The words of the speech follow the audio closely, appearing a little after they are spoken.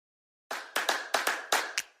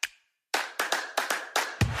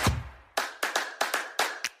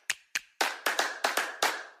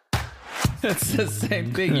It's the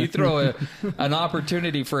same thing. You throw an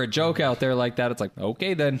opportunity for a joke out there like that, it's like,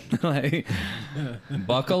 okay, then. Like,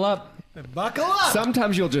 buckle up. Buckle up.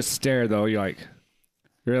 Sometimes you'll just stare, though. You're like,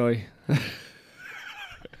 really?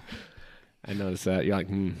 I noticed that. You're like,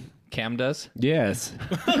 Cam does? Yes.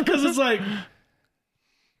 Because it's like,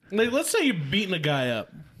 let's say you're beating a guy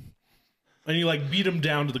up, and you like beat him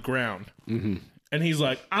down to the ground, and he's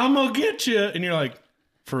like, "I'm gonna get you," and you're like,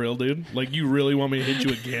 "For real, dude? Like, you really want me to hit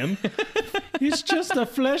you again?" It's just a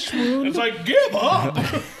flesh wound. It's like, give up.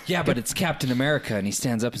 Yeah, but it's Captain America, and he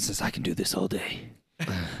stands up and says, I can do this all day.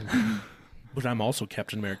 But I'm also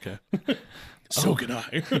Captain America. So can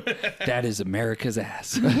I. That is America's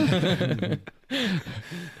ass.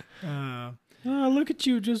 Oh, look at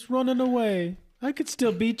you just running away. I could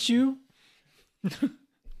still beat you.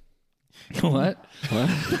 What?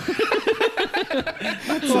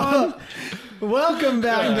 Welcome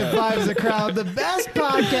back to Five's a Crowd, the best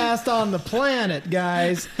podcast on the planet,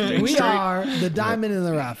 guys. We are the diamond in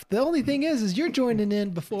the rough. The only thing is you're joining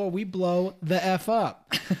in before we blow the F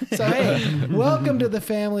up. So, hey, welcome to the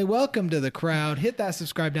family. Welcome to the crowd. Hit that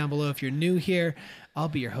subscribe down below if you're new here. I'll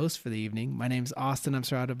be your host for the evening. My name's Austin. I'm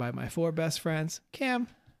surrounded by my 4 best friends, Cam,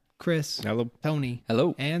 Chris, Hello. Tony,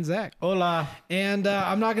 Hello. and Zach. Hola. And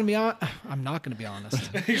I'm not gonna be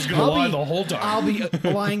honest. He's gonna lie the whole time. I'll be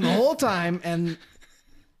lying the whole time, and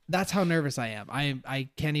that's how nervous I am. I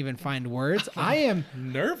can't even find words. I am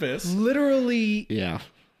Nervous. literally Yeah.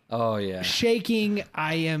 Oh, yeah. shaking.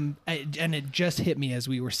 And it just hit me as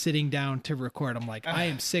we were sitting down to record. I'm like, I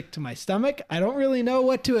am sick to my stomach. I don't really know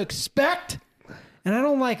what to expect, and I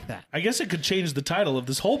don't like that. I guess it could change the title of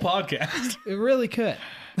this whole podcast. It really could.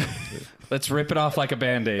 Let's rip it off like a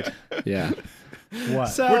Band-Aid. Yeah. What?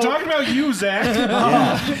 So We're talking about you, Zach.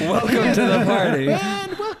 Welcome to the party.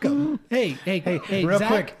 and welcome. Hey, real Zach,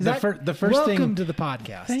 quick, the Zach, first welcome thing- to the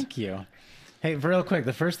podcast. Thank you. Hey, real quick,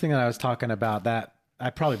 the first thing that I was talking about, that I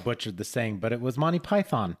probably butchered the saying, but it was Monty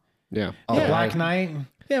Python. Yeah. The Black Knight.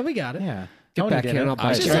 Yeah, we got it. Yeah. Get Tony back did in. it. I'll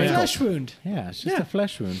buy It's it. just a Right. flesh wound. Yeah, it's just a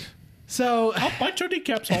flesh wound. So I'll bite your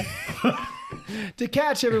kneecaps off. to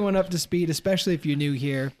catch everyone up to speed, especially if you're new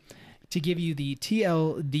here, to give you the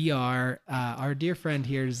TLDR, our dear friend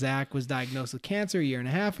here, Zach, was diagnosed with cancer a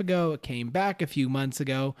 1.5 years ago. It came back a few months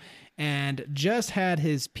ago and just had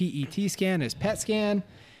his PET scan, his PET scan.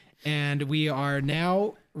 And we are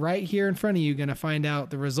now right here in front of you going to find out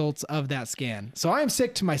the results of that scan. So I'm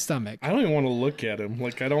sick to my stomach. I don't even want to look at him.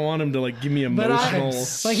 Like, I don't want him to like give me But emotional.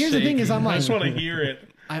 like, here's the thing is I'm I like, just want to hear it.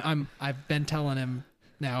 I've been telling him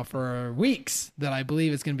now for weeks that I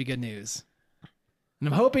believe it's going to be good news. And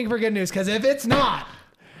I'm hoping for good news, because if it's not,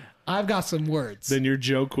 I've got some words. Then your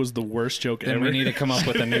joke was the worst joke Then ever. we need to come up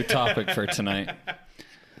with a new topic for tonight.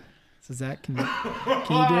 So Zach, can you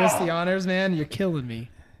do us the honors, man? You're killing me.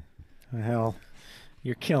 Hell,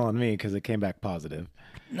 you're killing me because it came back positive.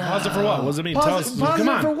 Positive for what? What does it mean? Tell us. Positive Come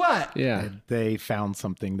on. for what? Yeah. They found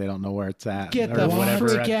something. They don't know where it's at. Get or the whatever,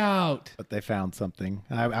 freak out. But they found something.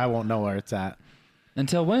 I won't know where it's at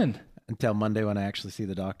Until when? until Monday when I actually see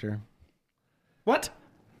the doctor. What?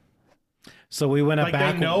 So we went Like, a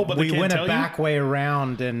back. they know, but they we can't went tell a you? back way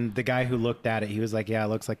around, and the guy who looked at it, he was like, "Yeah, it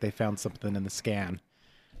looks like they found something in the scan,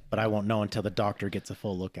 but I won't know until the doctor gets a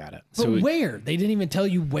full look at it." But where? They didn't even tell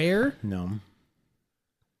you where? No,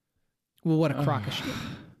 Well, what a crock of shit.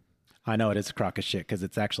 I know it is a crock of shit because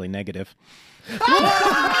it's actually negative.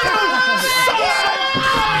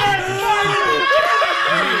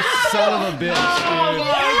 Son of a bitch, dude.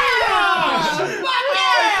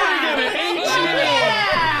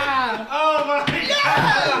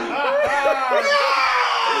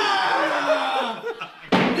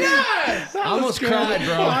 I almost cried,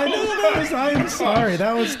 bro. I know that was. I'm sorry.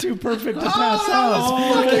 That was too perfect to pass up.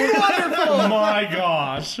 Oh my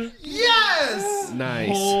gosh. Yes! Nice.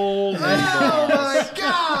 Holy Oh my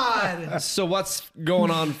God! So what's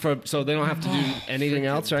going on so they don't have to do anything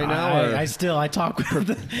else right now? Or? I talk with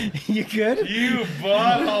the, you good? You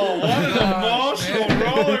butthole. What an emotional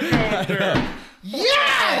roller coaster.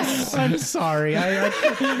 Yes! I'm sorry. I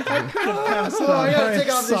couldn't pass it Oh, I up. gotta I'm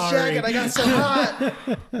take off this sorry. jacket. I got so hot.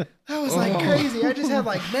 That was like crazy. I just had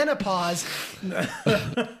like menopause.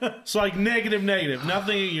 So like negative.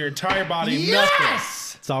 Nothing in your entire body.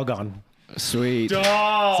 Yes! It's all gone. Sweet. Nothing.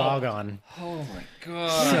 It's Oh. all gone.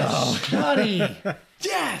 Buddy.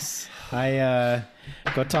 Yes! I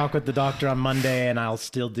go talk with the doctor on Monday, and I'll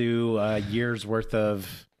still do a year's worth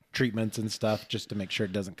of treatments and stuff just to make sure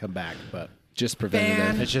it doesn't come back. But Just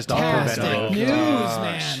preventative. it's just all Fantastic preventative. news,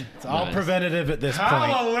 man. It's all preventative at this point.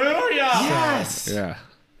 Hallelujah. Yes! Yeah.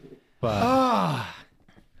 But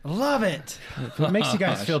Love it. What makes you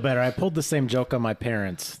guys feel better? I pulled the same joke on my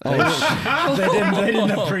parents. They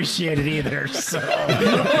didn't appreciate it either. So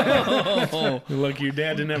Look, your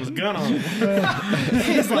dad didn't have his gun on him.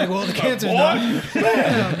 He's like, well, the cancer's not.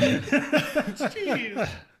 Jeez.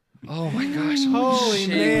 Oh my gosh! Holy shit.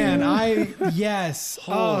 man, yes.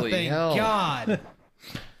 Holy thank hell. God.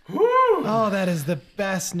 Oh, that is the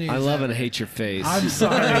best news. I love ever. and hate your face. I'm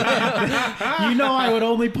sorry. You know I would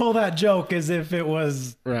only pull that joke as if it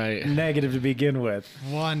was right. negative to begin with.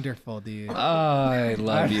 Wonderful, dude. I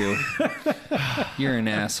love you. You're an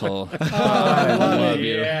asshole. I love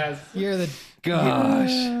you. Yes. You're the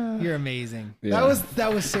Gosh. You're amazing. Yeah.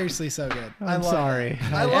 That was seriously so good. I'm sorry.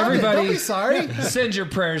 I love Everybody- it. Don't be sorry. Send your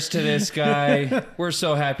prayers to this guy. We're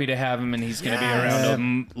so happy to have him, and he's going to be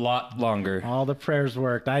around a lot longer. All the prayers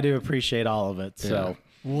worked. I do appreciate all of it. So,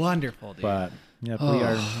 Wonderful, dude. but yep,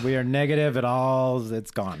 we are negative at all.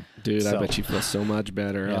 It's gone, Dude, I So, bet you feel so much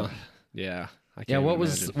better. Yeah. Yeah. I can't Yeah, what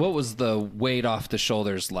imagine. was the weight off the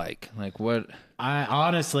shoulders like? Like what? I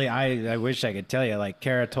honestly, I wish I could tell you. Like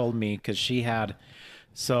Kara told me because she had,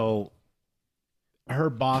 so her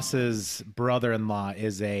boss's brother-in-law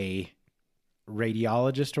is a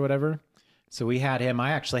radiologist or whatever. So we had him.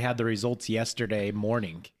 I actually had the results yesterday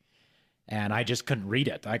morning, and I just couldn't read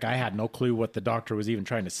it. Like I had no clue what the doctor was even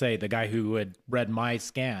trying to say. The guy who had read my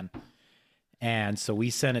scan, and so we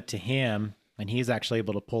sent it to him, and he's actually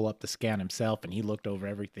able to pull up the scan himself, and he looked over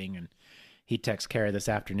everything and. He texted Carrie this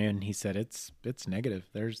afternoon. And he said it's negative.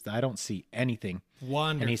 I don't see anything.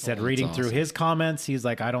 Wonderful. And he said reading through his comments, he's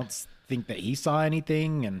like, I don't think that he saw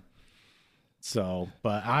anything. And so,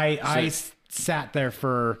 but I sat there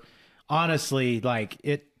for honestly, like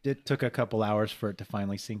it took a couple hours for it to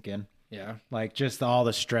finally sink in. Yeah. Like just all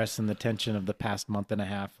the stress and the tension of the past month and a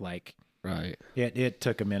half. Like Right. it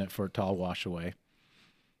took a minute for it to all wash away.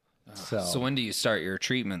 So when do you start your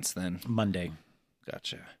treatments then? Monday.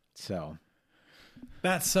 Gotcha. So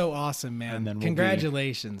That's so awesome, man. And then we'll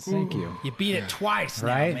Congratulations. thank you. You beat it twice,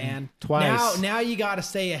 Right? now, man. Twice. Now you got to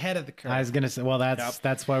stay ahead of the curve. I was gonna say, well,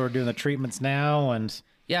 that's why we're doing the treatments now, and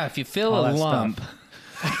Yeah, if you feel All a that lump,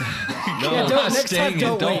 Yeah, don't- next time, sting it,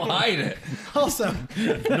 don't don't wait. hide it. Also,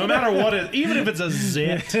 No matter what it, even if it's a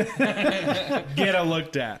zit, get it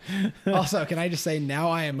looked at. can I just say now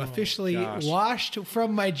I am officially gosh. washed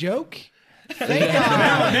from my joke? Thank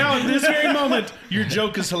God. Now, in this very moment, your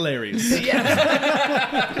joke is hilarious.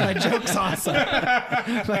 My joke's awesome.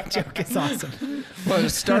 My joke is awesome. Well, it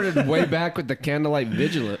started way back with the candlelight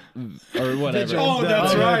vigil or whatever. Oh,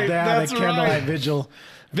 that's right. That's the candlelight right. vigil.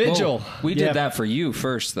 Vigil. Well, we did Yeah. that for you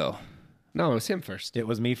first, though. No, it was him first. It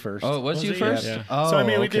was me first. Oh, it was you it? first? Yeah. Oh, So I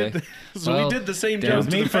mean, we okay. did. So Well, we did the same damn. joke. It was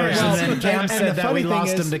to me the first, fans. and then Cam and said the that funny we thing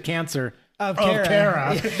lost is- him to cancer. Of Kara.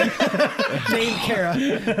 Kara. Named Kara.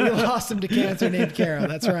 We lost him to cancer named Kara.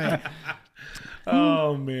 That's right.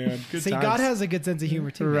 Oh man, good See, times. God has a good sense of humor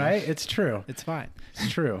too. man. Right? It's true. It's fine. It's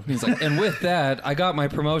true. He's like, and with that, I got my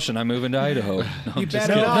promotion. I'm moving to Idaho. No, You I'm just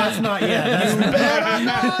better No, not. that's not yet.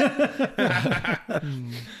 That's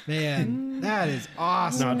Man, that is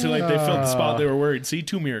awesome. Not too late. They filled the spot. They were worried. See,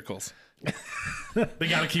 2 miracles. They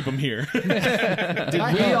got to keep them here. Did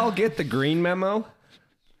we all get the green memo?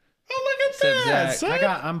 Oh, look at that! Zach.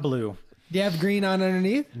 son. I'm blue. Do you have green on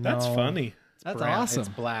underneath? That's No, funny. That's brown. awesome. It's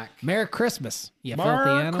black. Merry Christmas, you filthy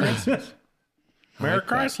Merry animal. Christmas. Merry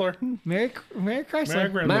Chrysler. Merry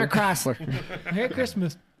Chrysler. Merry Mary Chrysler. Chrysler. Merry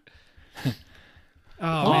Christmas. Oh,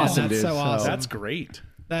 Awesome, man, that's dude. so awesome. That's great.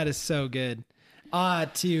 That is so good.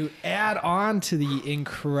 To add on to the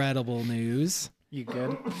incredible news, You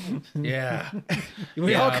good? Yeah.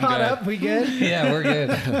 we Yeah, all I'm caught good. up. We good? Yeah, we're good.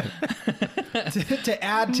 To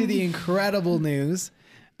add to the incredible news,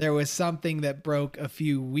 there was something that broke a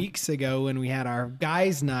few weeks ago when we had our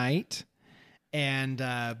guys' night. And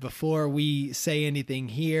before we say anything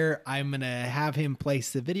here, I'm going to have him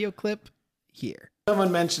place the video clip here.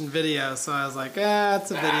 Someone mentioned video, so I was like,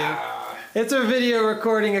 it's a video. It's a video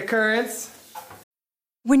recording occurrence.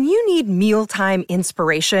 When you need mealtime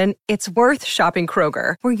inspiration, it's worth shopping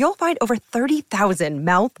Kroger, where you'll find over 30,000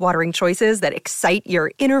 mouth-watering choices that excite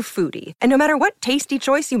your inner foodie. And no matter what tasty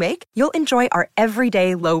choice you make, you'll enjoy our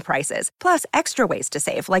everyday low prices, plus extra ways to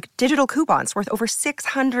save, like digital coupons worth over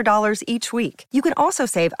 $600 each week. You can also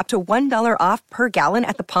save up to $1 off per gallon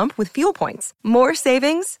at the pump with fuel points. More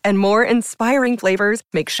savings and more inspiring flavors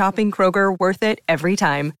make shopping Kroger worth it every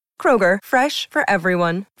time. Kroger, fresh for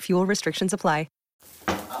everyone. Fuel restrictions apply.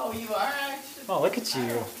 Oh, you are actually. Oh, look at you.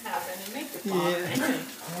 Happen to make the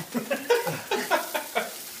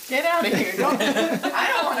Get out of here. I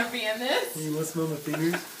don't want to be in this. You want to smell my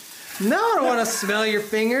fingers? No, I don't want to smell your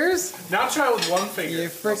fingers. Now try with one finger. You're I'll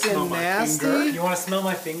smell freaking my nasty. finger. You want to smell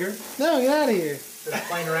my finger? No, get out of here. Just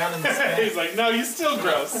playing around in the spam. He's like, no, you still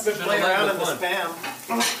gross. Playing around in the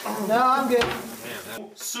spam. No, I'm good.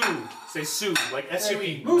 Sue. Say Sue. Like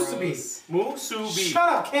S-U-E. Musubi. Musubi. Shut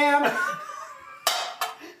up, Cam.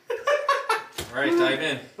 All right, dive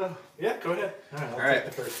in. Yeah, go ahead. All right.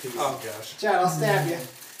 Oh, gosh. Chad, I'll stab you.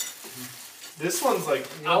 This one's like,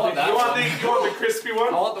 you want that want one. you want the crispy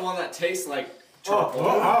one? I want the one that tastes like charcoal.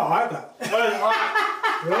 I like that.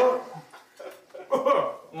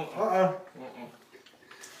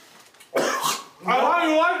 I thought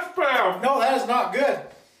you liked spam. No, that is not good.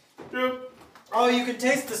 Dude, Oh, you can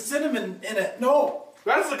taste the cinnamon in it. No.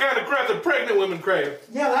 that's the kind of crap that pregnant women crave.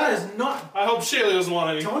 Yeah, that is not. I hope Shaylee doesn't want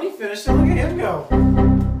any. Tony finished it. Look at him go.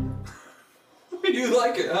 You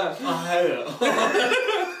like it, huh?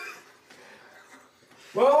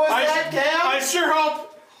 What was I, that, Cam? I sure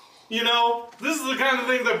hope, you know, this is the kind of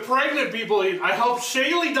thing that pregnant people eat. I hope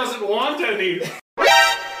Shaylee doesn't want any.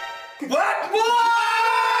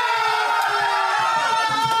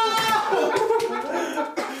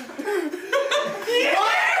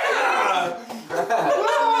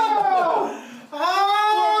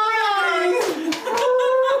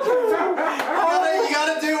 What you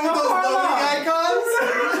gotta do with those loading icons?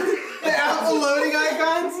 The Apple loading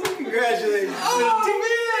icons? Congratulations.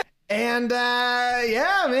 And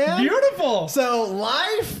yeah, man. Beautiful. So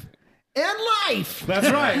life and life. That's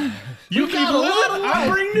right. You keep got a lot of living, I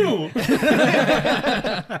bring new.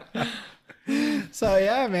 So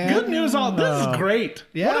yeah, man. Good news all. This is great.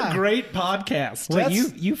 Yeah. What a great podcast. Wait,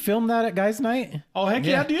 you filmed that at Guys Night? Oh, heck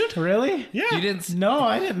yeah, dude. Really? Yeah. You didn't. No,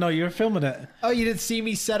 I didn't know you were filming it. Oh, you didn't see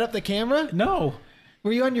me set up the camera? No.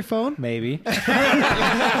 Were you on your phone? Maybe.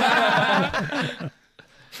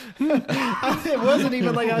 It wasn't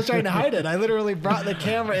even like I was trying to hide it. I literally brought the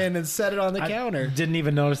camera in and set it on the counter. Didn't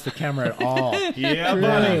even notice the camera at all. Yeah,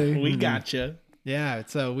 Really? buddy. We got you. Yeah,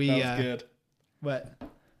 so we That was good. what?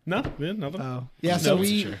 No, yeah, nothing. Oh. Yeah, so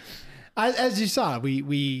as you saw,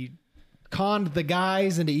 we conned the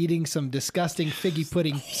guys into eating some disgusting figgy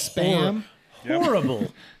pudding spam.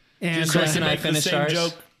 Horrible. And Chris and I Make the finished same ours.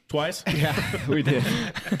 joke twice. We did.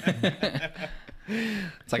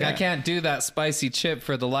 It's like I can't do that spicy chip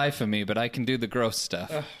for the life of me, but I can do the gross stuff.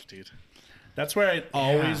 Oh, dude. That's where I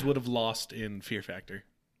always would have lost in Fear Factor.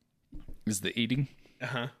 Is the eating?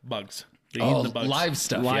 Bugs. They Oh, eat the bugs. live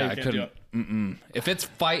stuff. Live, Yeah, I can't couldn't. If it's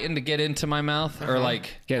fighting to get into my mouth or like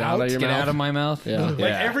Get out of your mouth. out of my mouth, Yeah. Like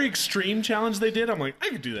every extreme challenge they did, I'm like, I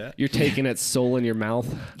could do that. You're taking its soul in your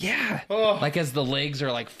mouth. yeah. Like as the legs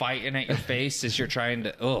are like fighting at your face as you're trying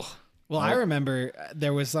to. Ugh. well, I remember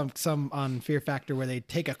there was some on Fear Factor where they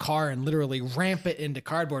take a car and literally ramp it into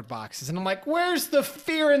cardboard boxes, and I'm like, "Where's the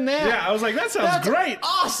fear in that?" Yeah, I was like, that sounds That's great.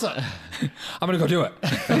 awesome. I'm gonna go do it.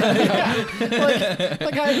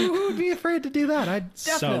 Who would be afraid to do that? I'd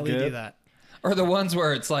definitely good. do that. Or the ones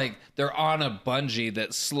where it's like they're on a bungee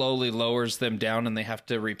that slowly lowers them down and they have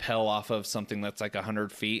to repel off of something that's like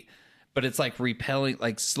 100 feet. But it's like repelling,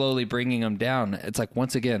 like slowly bringing them down. It's like,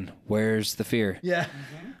 once again, where's the fear? Yeah.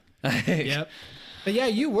 Yep. But yeah,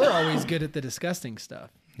 you were always good at the disgusting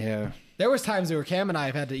stuff. Yeah. There was times where Cam and I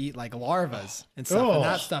have had to eat like larvas and stuff, and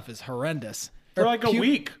that stuff is horrendous. For like a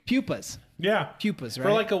week. Pupas. Yeah. Pupas, right?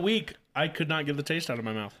 For like a week, I could not get the taste out of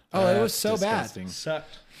my mouth. Oh, it was so Disgusting.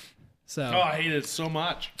 Sucked. bad. So, Oh, I hate it so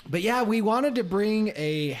much. but yeah, we wanted to bring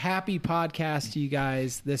a happy podcast to you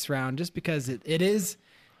guys this round, just because it is.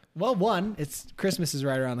 Well, one, it's Christmas is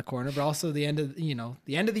right around the corner, but also the end of the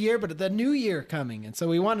end of the year, but the new year coming, and so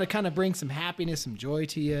we wanted to kind of bring some happiness, some joy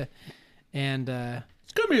to you, and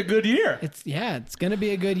It's going to be a good year. it's gonna be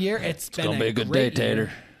a good year. It's been Gonna be a good day, great year.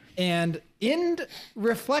 Tater. And in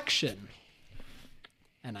reflection,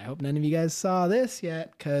 and I hope none of you guys saw this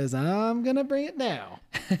yet, because I'm gonna bring it now.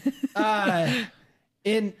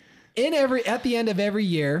 In at the end of every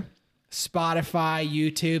year, Spotify,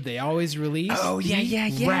 YouTube, they always release. Oh, yeah.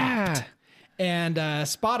 Wrapped. And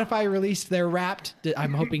Spotify released their Wrapped.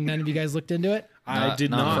 I'm hoping none of you guys looked into it. I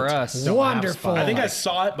did not. for us. Wonderful. I think I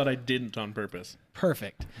saw it, but I didn't on purpose.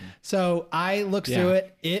 Perfect. So I looked through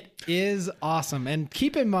it. It is awesome. And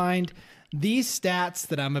keep in mind, these stats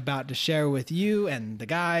that I'm about to share with you and the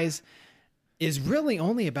guys is really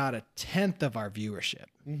only about 1/10 of our viewership,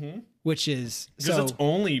 which is Because it's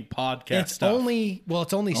only podcast it's stuff. only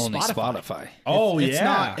Spotify. Oh, It's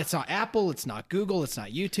yeah. not Apple, it's not Google, it's not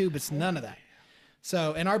YouTube, it's none of that.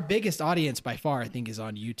 So, and our biggest audience by far, I think, is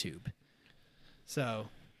on YouTube. So,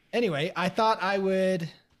 anyway, I thought I would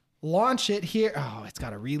launch it here. Oh, it's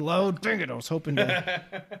got to reload. Dang it, I was hoping to.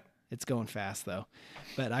 It's going fast though.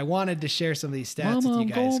 But I wanted to share some of these stats Mama, with you I'm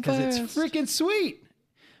guys going because it's fast. freaking sweet.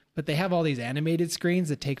 But they have all these animated screens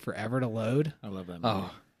that take forever to load. I love that movie.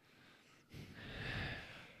 Oh.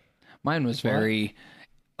 Mine was very,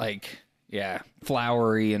 like, yeah,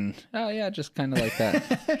 flowery and, oh, yeah, just kind of like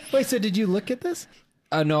that. Wait, so did you look at this?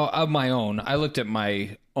 No, of my own. I looked at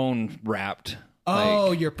my own Wrapped. Oh,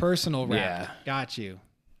 like, your personal wrap. Yeah. Got you.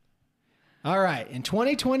 All right. In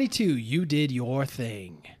 2022, you did your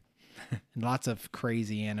thing. And lots of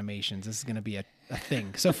crazy animations. This is going to be a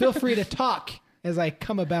thing. So feel free to talk as I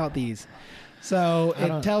come about these. So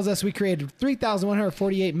it tells us we created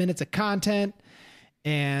 3,148 minutes of content.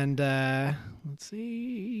 And let's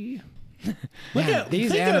see. Look Man, at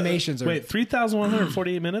these animations are. Wait,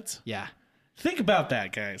 3,148 minutes? Yeah. Think about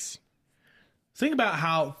that, guys. Think about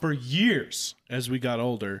how for years as we got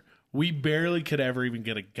older, we barely could ever even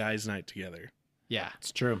get a guys' night together. Yeah.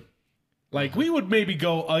 It's true. Like we would maybe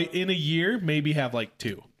go in a year, maybe have like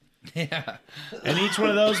 2. yeah. And each one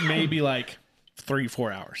of those maybe like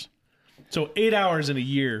 3-4 hours. So 8 hours in a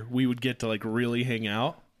year we would get to like really hang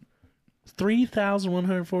out.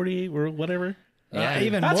 3,148 or whatever. Yeah,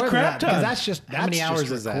 Even that's more than crap that, because ton. that's just How many just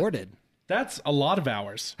hours is that? recorded. That's a lot of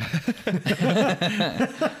hours.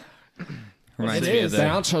 Reminds It me is. of the,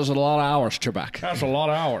 Bounce has a lot of hours, Trebek. That's a lot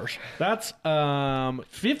of hours. That's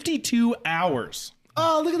 52 hours.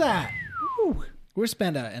 Oh, look at that. Woo. We're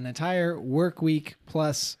spending an entire work week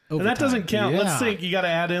plus overtime. And that doesn't count. Yeah. Let's think you got to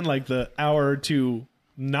add in like the hour or two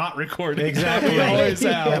not recording. Exactly. we always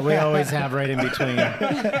Yeah, have. we always have right in between.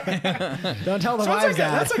 Don't tell the That's wives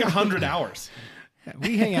that. like 100 hours.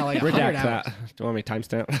 We hang out like 100 Redact hours. that. Do you want me to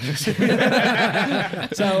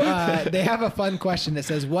timestamp? So they have a fun question that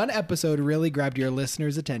says, one episode really grabbed your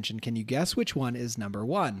listeners' attention. Can you guess which one is number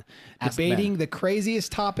one? Ask Debating Ben. the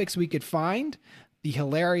craziest topics we could find, the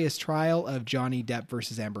hilarious trial of Johnny Depp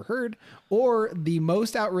versus Amber Heard, or the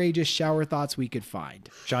most outrageous shower thoughts we could find.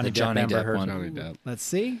 Johnny The Johnny Depp, Amber Depp Heard. one. Johnny Depp. Let's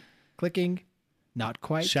see. Clicking. Not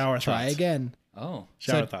quite. Shower Try thoughts. again. oh,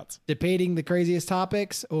 Shower So, thoughts. Debating the craziest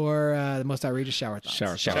topics or the most outrageous shower thoughts?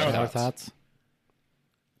 Shower Shower Shower thoughts. thoughts.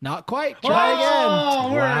 Not quite. Try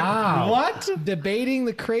again. Wow. What? Debating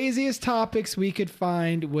the craziest topics we could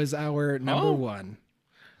find was our number one.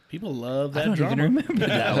 People love I that don't drama. even remember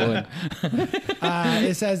that one.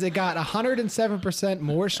 It says it got 107%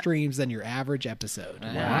 more streams than your average episode.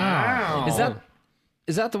 Wow.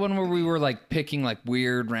 Is that the one where we were like picking like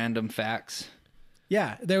weird random facts?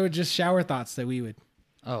 Yeah, there were just shower thoughts that we would.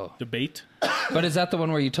 Oh, Debate. but is that the one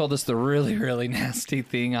where you told us the really really nasty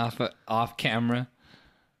thing off camera?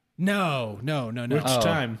 No. Which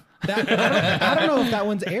time? That, I don't know if that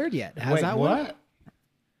one's aired yet. Has Wait, that what? one?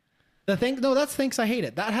 The thing, no, that's Thinks I Hate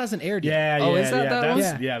It. That hasn't aired yet. Yeah, Oh, yeah, is that yeah. that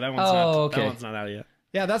That's- one? Yeah, that one's Oh, not. okay. That one's not out yet.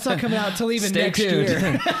 Yeah, that's not coming out till even Stay next tuned.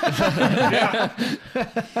 year.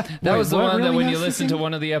 That was the what one that really when you nasty listened to thing?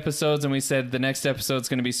 one of the episodes and we said the next episode's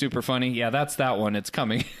going to be super funny. Yeah, that's that one. It's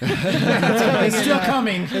coming. It's still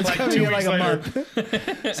coming. It's Like coming 2 in like weeks a later.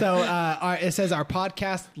 month. So it says our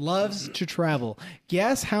podcast loves to travel.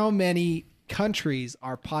 Guess how many countries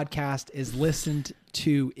our podcast is listened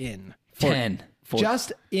to in? 10.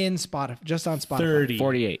 Just in Spotify. Just on Spotify. 30.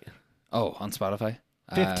 48. Oh, on Spotify?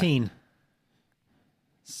 15.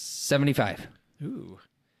 75. Ooh.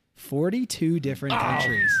 42 different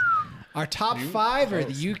countries. Our top 5 are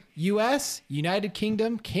the U.S., United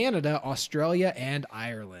Kingdom, Canada, Australia, and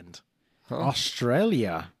Ireland.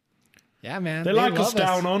 Australia. Yeah, man. They like us love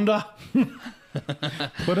down under.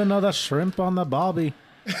 Put another shrimp on the barbie.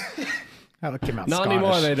 That came out Not Scottish.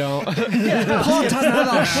 anymore, they don't.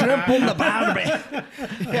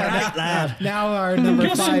 Now our number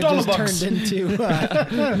Give us some 5 dollar just bucks. turned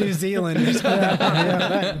into New Zealand.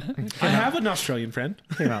 I have an Australian friend.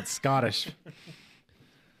 Came out Scottish.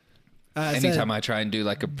 Anytime I try and do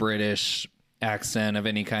like a British accent of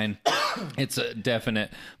any kind, it's a definite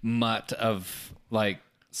mutt of like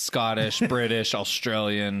Scottish, British,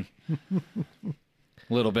 Australian.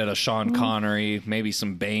 Little bit of Sean Connery, maybe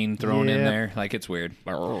some Bane thrown in Yeah. there. Like it's weird.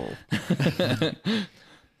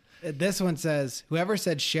 This one says, whoever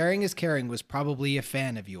said sharing is caring was probably a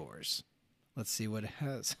fan of yours. Let's see what it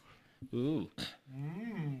has. Ooh.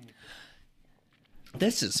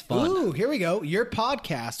 This is fun. Ooh, here we go. Your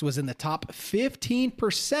podcast was in the top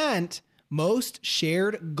 15% most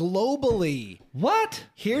shared globally. What?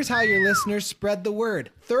 Here's how your listeners spread the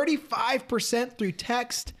word. 35% through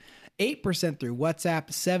text, 8% through WhatsApp,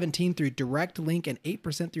 17% through direct link, and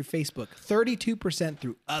 8% through Facebook, 32%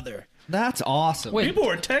 through other. That's awesome. Wait, People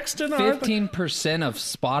were texting. our- 15% of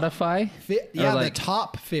Spotify? Yeah, like- the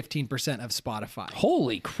top 15% of Spotify.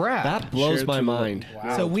 Holy crap. that blows Shared my to- mind.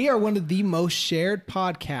 So we are one of the most shared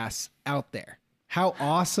podcasts out there. How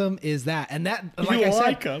awesome is that? And that, like You I said,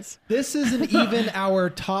 like us. this isn't even our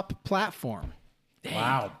top platform.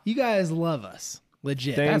 Wow. You guys love us.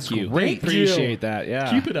 Legit. Thank you. great. Appreciate that.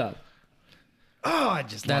 Yeah. Keep it up. Oh, I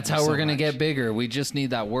just That's love how you we're so going to much. get bigger. We just need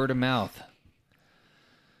that word of mouth.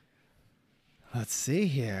 Let's see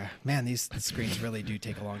here. Man, these screens really do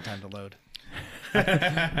take a long time to load.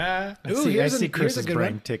 I see here's a Chris's good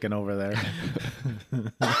brain one. ticking over there.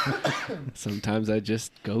 Sometimes I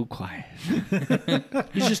just go quiet.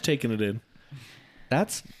 He's just taking it in.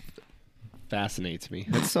 That's fascinates me.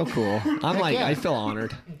 That's so cool. I'm like, yeah. I feel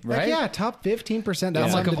honored. Right? Right? Yeah, top 15%. That's I'm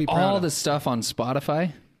something like, to of be proud all of. the stuff on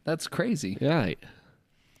Spotify, that's crazy. Yeah.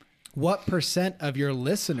 What percent of your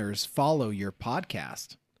listeners follow your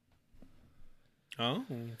podcast? Oh.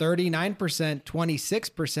 39%,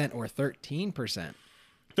 26%, or 13%?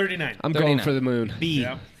 39. I'm going 39. for the moon. B.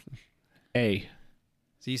 Yeah. A.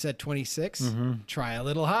 So you said 26? Try a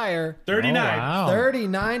little higher. 39. Wow.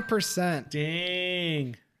 39%.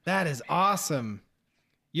 Dang. That is awesome.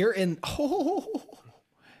 You're in.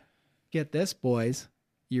 Get this, boys.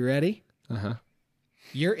 You ready? Uh-huh.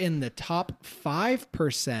 You're in the top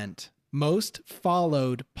 5% most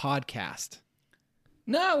followed podcast.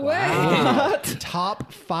 No way.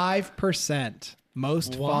 Top 5%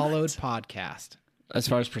 most followed podcast. As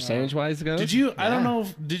far as percentage wise goes? Did you? I don't know.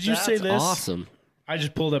 Did you say That's this? awesome. I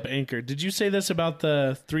just pulled up Anchor. Did you say this about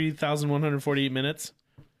the 3,148 minutes?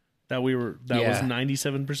 That we were. That was Yeah.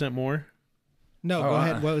 97% more. No, go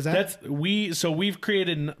ahead. What was that? That's we. So we've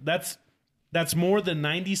created. That's more than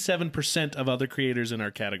 97% of other creators in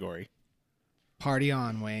our category. Party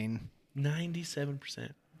on, Wayne.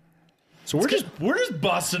 97%. So we're just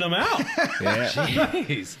busting them out.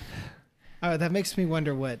 Jeez. Oh, that makes me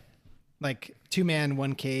wonder what, like, Two Man,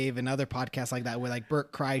 One Cave and other podcasts like that with like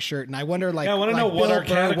Burt Kreischer. And I wonder, like, Yeah, I wanna know like what Bill our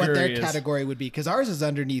Burr, what their category is. category would be, because ours is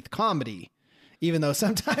underneath comedy, even though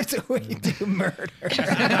sometimes we do murder.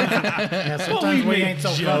 Yeah, Well, sometimes we make ain't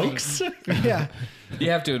so jokes. Yeah, You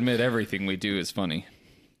have to admit everything we do is funny.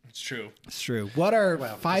 It's true. it's true. What are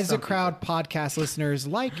FISA Crowd podcast listeners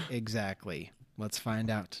like exactly? Let's find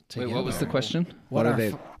out together. Wait, what was the question? What are are they-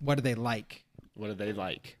 What do they like? What are they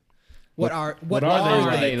like? What are are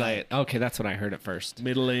Are they they like? Okay, that's what I heard at first.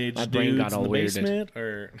 Middle-aged My brain dudes got in all the weirded. basement,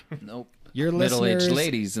 or Nope. Your Middle-aged listeners?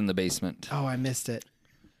 ladies in the basement. Oh, I missed it.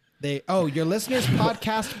 Your listeners'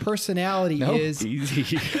 podcast personality is. Easy.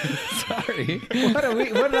 Sorry. What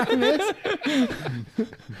did I miss?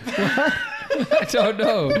 I don't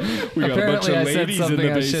know. We got a bunch Apparently of I said ladies in something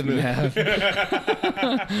the I shouldn't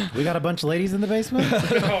have. We got a bunch of ladies in the basement?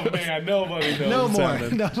 oh man, nobody knows. No what's more.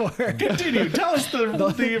 happening. No more. Continue. Tell us the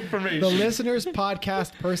information. The listener's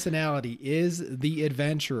podcast personality is the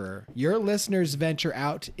adventurer. Your listeners venture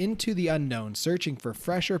out into the unknown, searching for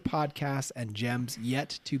fresher podcasts and gems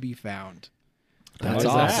yet to be found. That's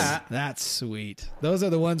What is awesome. that? That's sweet. Those are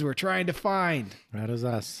the ones we're trying to find. That is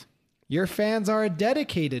us. Your fans are a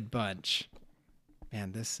dedicated bunch.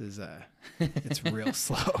 Man, this is it's real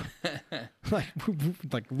slow.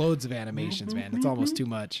 like loads of animations, man. It's almost too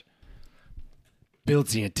much.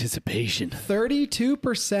 Builds the anticipation.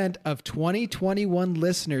 32% of 2021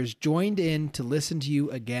 listeners joined in to listen to you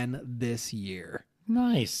again this year.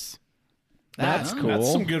 Nice. That's cool.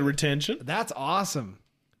 That's some good retention. That's awesome.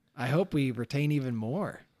 I hope we retain even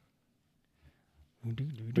more.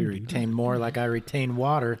 We retain more like I retain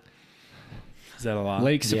water. Is that a lot?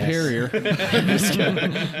 Lake Yes. Superior.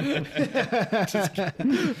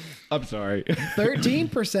 I'm sorry.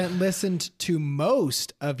 13% listened to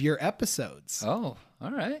most of your episodes. Oh,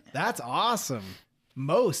 all right. That's awesome.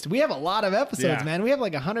 Most. We have a lot of episodes, Yeah. man. We have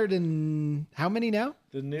like 100 and how many now?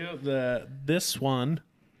 This one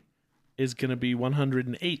is gonna be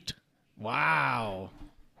 108. Wow.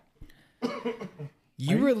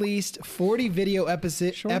 You released 40 video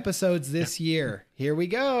episodes this year. Here we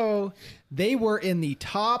go. They were in the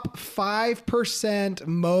top 5%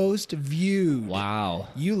 most viewed. Wow.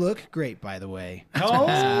 You look great, by the way. Oh,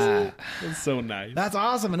 that's so nice. That's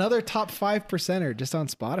awesome. Another top 5%er just on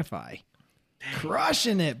Spotify.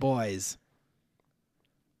 Crushing it, boys.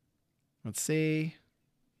 Let's see.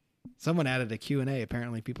 Someone added a Q&A.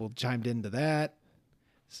 Apparently people chimed into that.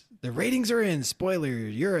 The ratings are in. Spoiler,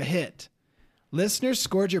 you're a hit. Listeners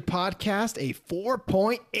scored your podcast a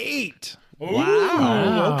 4.8.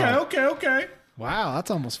 Wow. Okay. Wow, that's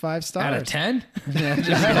almost 5 stars. Out of 10?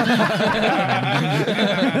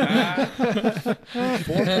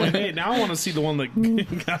 4.8. Now I want to see the one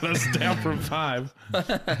that got us down from 5.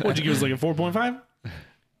 What'd you give us, like a 4.5?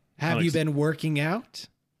 Have you been working out?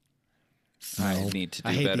 I need to do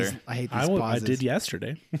I hate better. these. I hate these I pauses. did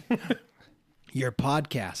yesterday. Your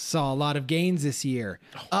podcast saw a lot of gains this year.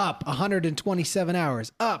 Up 127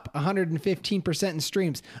 hours, up 115% in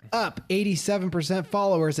streams, up 87%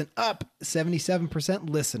 followers, and up 77%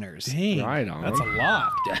 listeners. Dang, Right on. that's a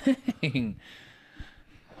lot. Dang.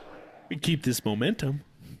 We keep this momentum.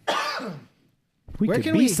 We Where could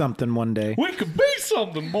can be we- something one day. We could be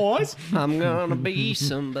something, boys. I'm gonna be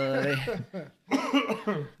somebody.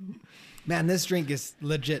 Man, this drink is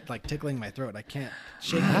legit like tickling my throat. I can't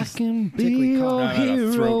shake I this can tickly be cough. your I had a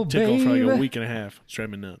hero, throat tickle for like a baby. week and a half. It's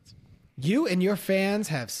driving me nuts. You and your fans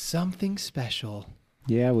have something special.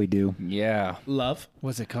 Yeah, we do. Yeah. Love.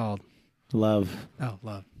 What's it called? Love. Oh,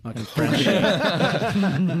 love. Okay.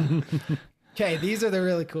 Okay, these are the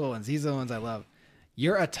really cool ones. These are the ones I love.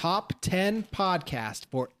 You're a top 10 podcast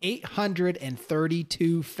for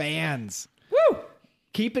 832 fans. Woo!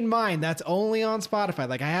 Keep in mind, that's only on Spotify.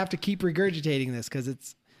 Like, I have to keep regurgitating this because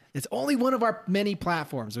it's only one of our many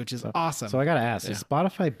platforms, which is awesome. So I gotta ask: is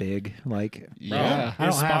Spotify big? Like, Yeah. I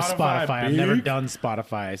don't Is have Spotify Spotify. I've never big? done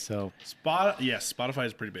Spotify, so Yes, Spotify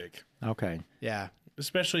is pretty big, okay. yeah.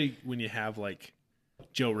 especially when you have like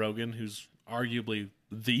Joe Rogan, who's arguably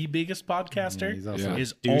the biggest podcaster, he's also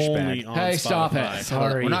is a douchebag. only on Hey, Spotify. stop it.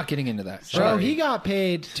 Sorry. We're not getting into that. Bro, Sorry. he got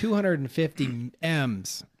paid 250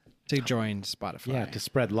 M's to join Spotify. Yeah, to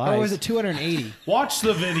spread lies. Or was it 280? Watch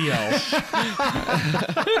the video.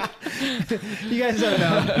 You guys don't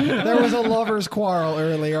know. There was a lover's quarrel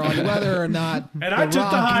earlier on whether or not And I took the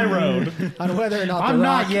high road. on whether or not I'm The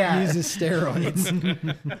not Rock yet. uses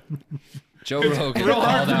steroids. Joe Rogan Real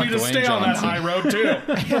hard called for out me to Dwayne stay on that Johnson. high road too.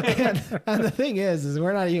 And the thing is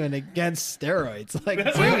we're not even against steroids. Like,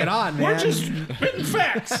 bring it on, man. We're just spitting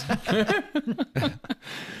facts.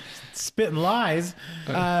 spitting lies?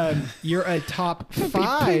 You're a top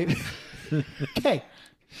 5. Okay.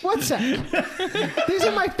 One sec. These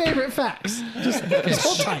are my favorite facts. Just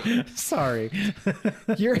hold tight. Sorry.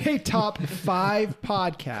 You're a top 5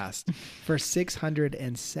 podcast for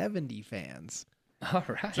 670 fans. All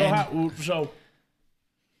right. So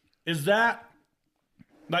is that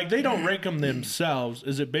like they don't rank them themselves?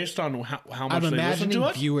 Is it based on how much I'm they listen imagining to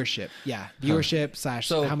us? viewership. Yeah, viewership /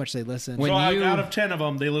 So how much they listen. when So like, you- out of 10 of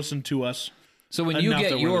them, they listen to us. So when you Enough get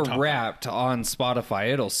that we're your the top Wrapped on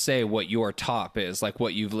Spotify, it'll say what your top is, like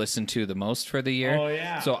what you've listened to the most for the year. Oh,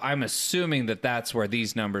 yeah. So I'm assuming that that's where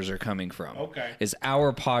these numbers are coming from. Okay. Is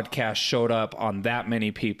our podcast showed up on that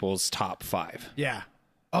many people's top 5? Yeah.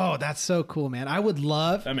 Oh, that's so cool, man. I would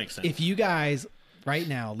love That makes sense. if you guys right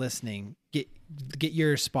now listening get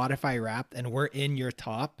your Spotify Wrapped and we're in your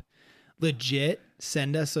top. Legit,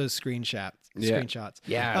 send us those screenshots. Yeah,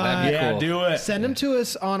 that'd be Yeah, cool. do it. Send them to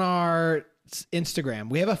us on our Instagram.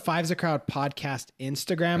 We have a Fives a Crowd podcast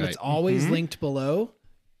Instagram. Right. It's always linked below.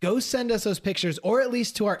 Go send us those pictures, or at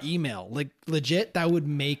least to our email. Like, legit, that would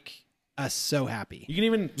make us so happy. You can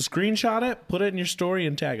even screenshot it, put it in your story,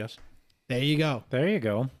 and tag us. There you go. There you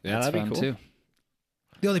go. Yeah, That's that'd fun be cool. too.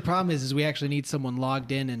 The only problem is we actually need someone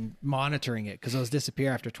logged in and monitoring it because those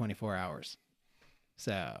disappear after 24 hours.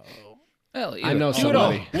 So Well, I know do it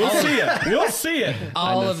all. somebody. We'll see it. We'll see it.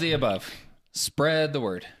 All of the above. Spread the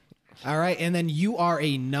word. all right, and then you are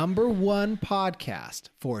a #1 podcast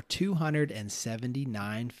for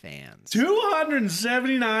 279 fans.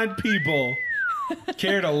 279 people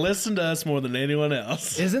care to listen to us more than anyone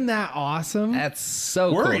else. Isn't that awesome? That's so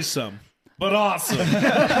cool. Worrisome, but awesome.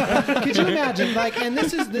 Could you imagine? Like, and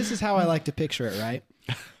this is how I like to picture it, right?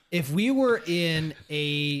 If we were in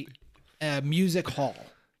a music hall,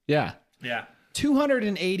 Yeah. Yeah.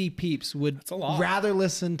 280 peeps would a lot. rather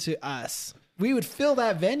listen to us. We would fill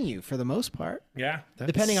that venue for the most part, Yeah.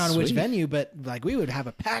 depending on which sweet. venue, but like we would have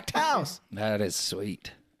a packed house. That is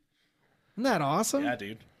sweet. Isn't that awesome? Yeah,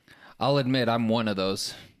 dude. I'll admit I'm one of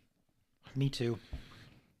those. Me too.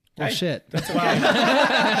 Well, shit. I'm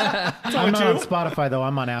not on Spotify though.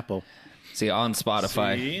 I'm on Apple. See, on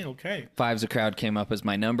Spotify, See? Okay. Fives a Crowd came up as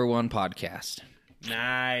my #1 podcast.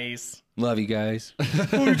 Nice. Love you guys.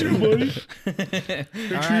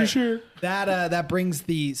 That brings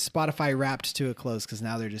the Spotify Wrapped to a close because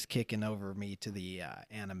now they're just kicking over me to the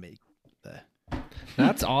anime.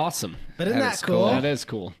 That's awesome. But isn't That that is cool? That is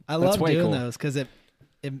cool. I That's love way doing cool. those because it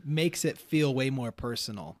makes it feel way more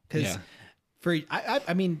personal. Because Yeah.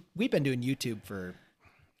 I mean, we've been doing YouTube for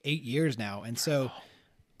 8 years now, and so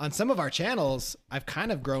on some of our channels, I've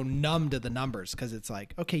kind of grown numb to the numbers because it's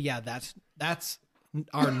like, okay, yeah, that's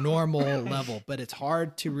our normal level, but it's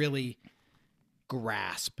hard to really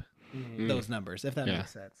grasp those numbers, if that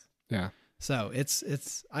makes sense. Yeah. So it's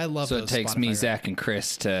I love. So it those takes Spotify me, rankings. Zach, and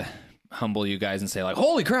Chris to humble you guys and say like,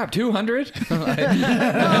 "Holy crap, 200!"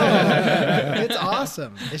 It's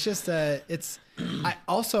awesome. It's just it's. I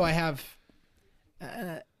have.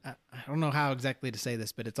 I don't know how exactly to say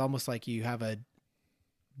this, but it's almost like you have a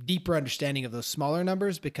deeper understanding of those smaller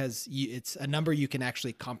numbers because it's a number you can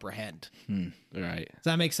actually comprehend. Right. Does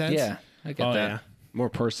that make sense? Yeah, I get Oh, that. yeah. More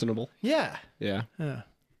personable. Yeah. Yeah.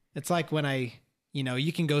 It's like when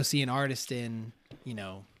you can go see an artist in,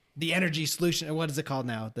 the Energy Solution, or what is it called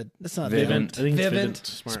now? That's not Vivint. I think it's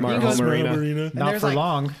Vivint. Smart You go Home to Arena. And Not there's for like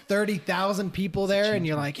long. 30,000 people there, and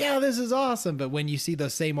you're like, yeah, this is awesome. But when you see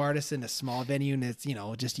those same artists in a small venue and it's,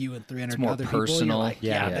 just you and 300 more other people, personal. you're like,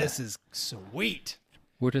 yeah, Yeah. this is sweet.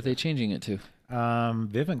 What are they changing it to?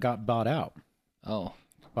 Vivint got bought out Oh,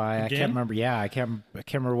 by I Again? can't remember. Yeah, I can't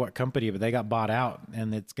remember what company, but they got bought out,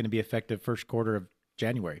 and it's going to be effective first quarter of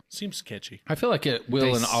January. Seems sketchy. I feel like it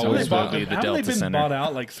will and They always sold will it. be the Haven't Delta they been Center. bought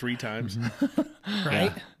out like 3 times?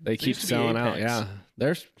 Right? They keep used to be selling out.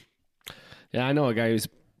 Apex. Yeah. I know a guy who's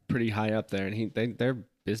pretty high up there, and their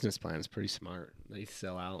business plan is pretty smart. They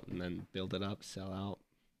sell out and then build it up, sell out.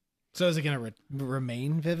 So is it going to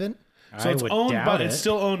remain Vivint? So I it's would owned doubt by it. it's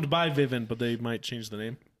still owned by Vivint, but they might change the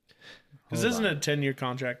name. Because isn't it a 10-year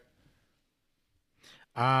contract?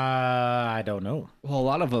 I don't know. Well, a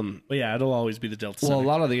lot of them. But yeah, it'll always be the Delta Well, a Center.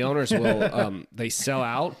 lot of the owners will. They sell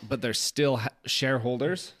out, but they're still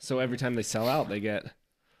shareholders. So every time they sell out, they get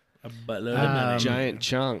A buttload of money. a giant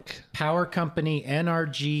chunk. Power company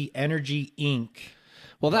NRG Energy Inc.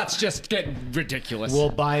 Well, that's just getting ridiculous.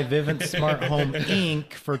 will buy Vivint Smart Home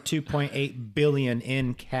Inc. for $2.8 billion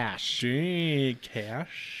in cash, Gee,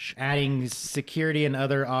 cash. adding security and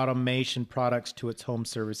other automation products to its home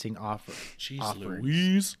servicing offer. Jeez offerings.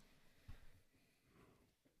 Louise.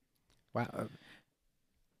 Wow.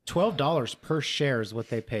 $12 per share is what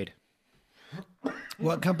they paid.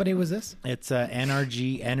 What company was this? It's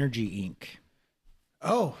NRG Energy Inc.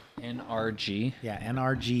 Oh, NRG. Yeah,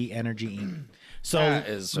 NRG Energy Inc. So That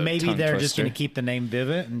is a maybe tongue they're just twister. going to keep the name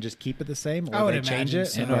Vivint and just keep it the same, I or would they change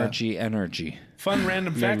it. imagine so. NRG Energy. Fun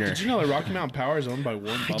random fact. Did you know that Rocky Mountain Power is owned by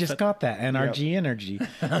Warren Buffett? I just got that NRG Energy.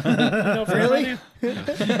 really?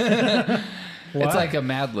 It's like a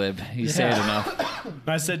Mad Lib. You say it enough.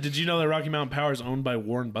 I said, did you know that Rocky Mountain Power is owned by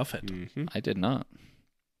Warren Buffett? I did not.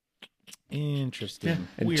 Interesting.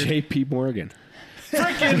 and weird. JP Morgan.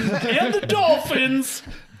 Freaking and the Dolphins.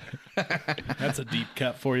 That's a deep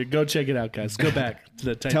cut for you. Go check it out, guys. Go back to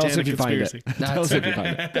the Titanic Tell us if you find conspiracy. it. Tell us if you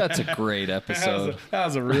find it. That's a great episode. That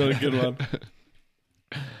was a really good one.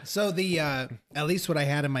 So the at least what I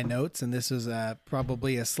had in my notes, and this was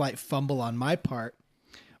probably a slight fumble on my part,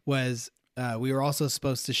 was we were also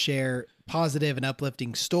supposed to share positive and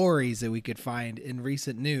uplifting stories that we could find in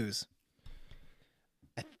recent news.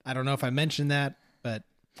 I don't know if I mentioned that, but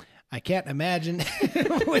I can't imagine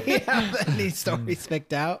we have any stories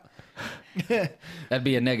picked out. That'd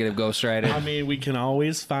be a negative Ghost Rider. I mean, we can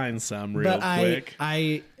always find some real But quick.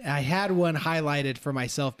 I had one highlighted for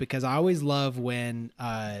myself because I always love when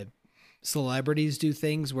celebrities do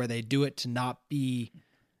things where they do it to not be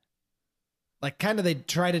like kind of they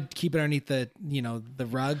try to keep it underneath the the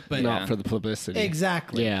rug, but Not for the publicity.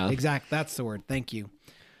 exactly, Yeah. exactly. That's the word. Thank you.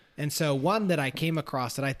 And so one that I came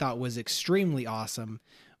across that I thought was extremely awesome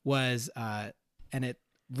was, and it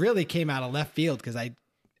really came out of left field because I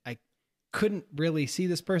couldn't really see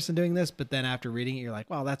this person doing this, but then after reading it, you're like,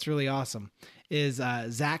 wow, that's really awesome. Is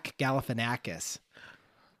Zach Galifianakis,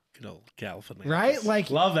 Good old Galifianakis. right? Like,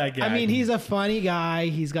 Love that guy. I mean, he's a funny guy.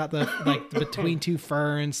 He's got the like between two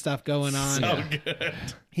ferns stuff going on. so good.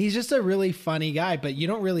 He's just a really funny guy, but you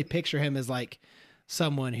don't really picture him as like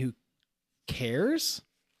someone who cares.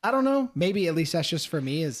 I don't know. Maybe at least that's just for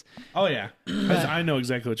me. Is Oh yeah, I know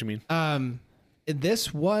exactly what you mean. in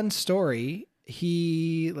this one story,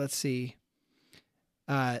 let's see.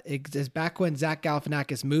 It is back when Zach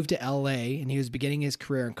Galifianakis moved to LA and he was beginning his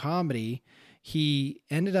career in comedy. He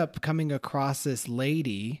ended up coming across this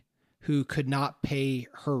lady who could not pay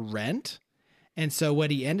her rent. And so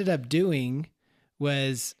what he ended up doing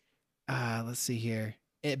was, let's see here.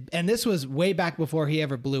 And this was way back before he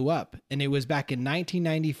ever blew up. And it was back in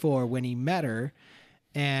 1994 when he met her.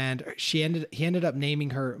 And he ended up naming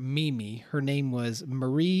her Mimi. Her name was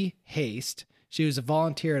Marie Haste. She was a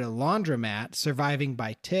volunteer at a laundromat, surviving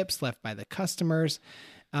by tips left by the customers.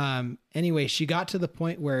 Anyway, she got to the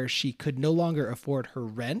point where she could no longer afford her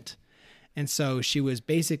rent. And so she was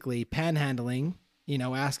basically panhandling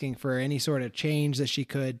asking for any sort of change that she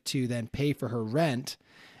could to then pay for her rent.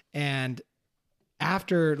 And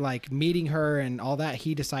after like meeting her and all that,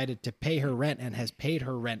 he decided to pay her rent and has paid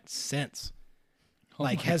her rent since.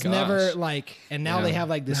 my has gosh. never like, and now they have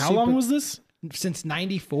like this. How long was this? Since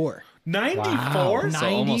 94? 94? So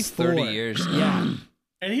almost 30 94. years. Yeah.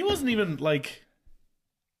 And he wasn't even like,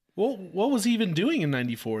 what was he even doing in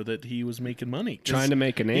 94 that he was making money? 'Cause Trying to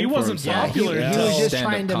make a name he for wasn't himself. He popular. was until- just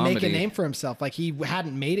Stand-up trying to make a comedy. name for himself. Like he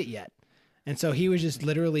hadn't made it yet. And so he was just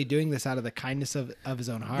literally doing this out of the kindness of his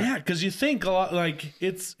own heart. Yeah, because you think a lot like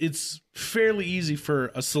it's fairly easy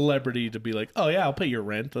for a celebrity to be like, oh yeah, I'll pay your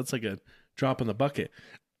rent. That's like a drop in the bucket.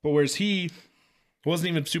 But whereas he wasn't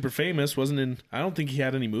even super famous, I don't think he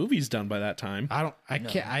had any movies done by that time.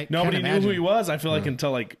 Nobody knew imagine. who he was. I feel like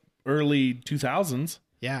until like early 2000s.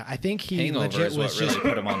 Yeah, I think he Hangover legit is what was really just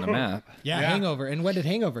put him on the map. yeah, Hangover. And when did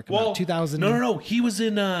Hangover come out? 2000. No. He was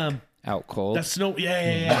in Out cold. that snow.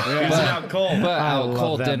 Yeah. He was in Out Cold. But Out love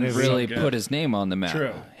Cold that didn't movie. really So good. put his name on the map.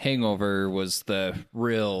 True. Hangover was the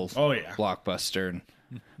real Oh, yeah. blockbuster.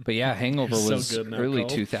 But yeah, Hangover So was good in Out early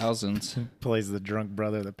Cold. 2000s. Plays the drunk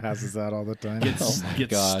brother that passes out all the time. Gets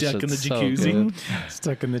gosh, stuck in the it's so jacuzzi. good.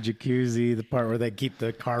 Stuck in the jacuzzi, the part where they keep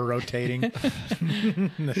the car rotating.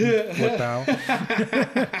 And then flip out.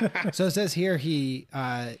 So it says here he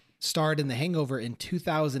starred in The Hangover in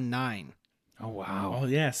 2009. Oh, wow. Oh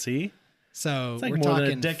yeah, see? So like we're more than a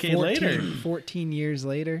talking decade 14, later. 14 years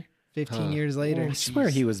later, 15 years later. I swear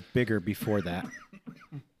he was bigger before that.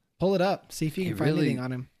 Pull it up. See if you can find really- anything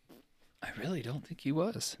on him. I really don't think he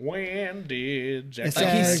was. When did Jack It Like,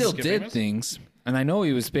 he says- still get did famous? things. And I know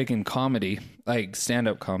he was big in comedy, like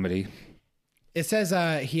stand-up comedy. It says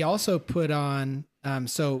he also put on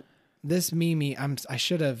so this Mimi, I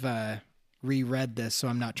should have reread this so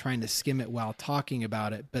I'm not trying to skim it while talking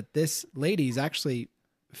about it, but this lady's actually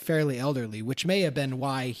fairly elderly, which may have been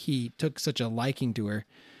why he took such a liking to her.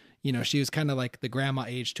 She was kind of like the grandma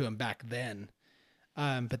age to him back then.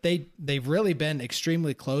 But they've really been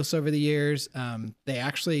extremely close over the years.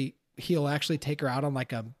 He'll actually take her out on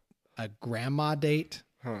like a grandma date.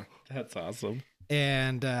 Huh. That's awesome.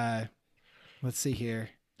 And let's see here.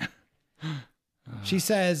 She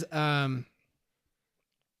says,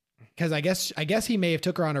 because I guess he may have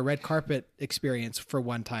took her on a red carpet experience for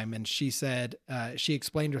one time, and she said she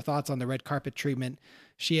explained her thoughts on the red carpet treatment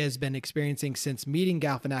she has been experiencing since meeting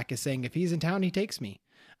Galifianakis, saying, "If he's in town, he takes me.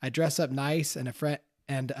 I dress up nice, and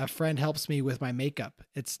a friend helps me with my makeup.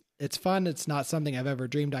 It's fun. It's not something I've ever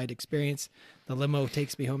dreamed I'd experience. The limo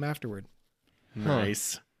takes me home afterward."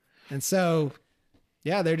 Nice. And so,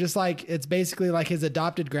 yeah, they're just like, it's basically like his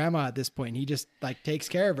adopted grandma at this point. He just like takes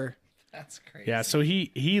care of her. That's crazy. Yeah, so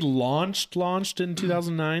he launched in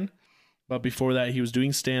 2009, but before that he was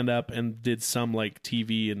doing stand up and did some like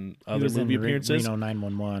TV and He other was in movie appearances, Reno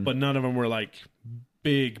 911. but none of them were like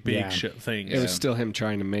big Yeah. things. It was still him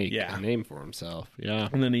trying to make Yeah. a name for himself. Yeah.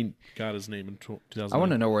 And then he got his name in 2009. I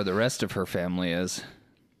want to know where the rest of her family is.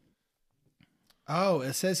 Oh,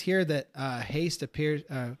 it says here that Haste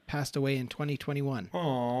passed away in 2021.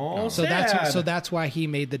 Oh, So that's why he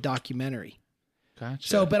made the documentary. Gotcha.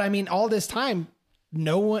 So, but I mean, all this time,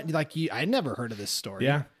 no one like you. I never heard of this story.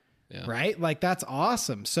 yeah. Right. Like that's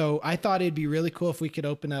awesome. So I thought it'd be really cool if we could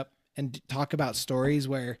open up and talk about stories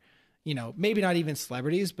where, maybe not even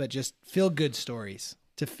celebrities, but just feel good stories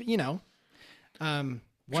to,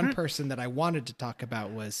 one person that I wanted to talk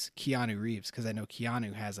about was Keanu Reeves, because I know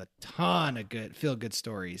Keanu has a ton of good feel good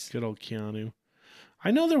stories. Good old Keanu.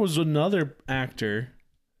 I know there was another actor,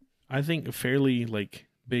 I think a fairly like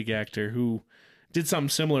big actor, who did something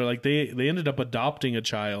similar. Like they ended up adopting a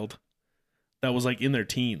child that was like in their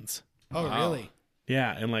teens. Oh, really?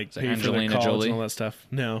 Yeah, and like it paid for their Angelina college Jolie? and all that stuff.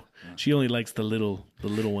 No, she only likes the little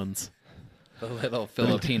ones, the little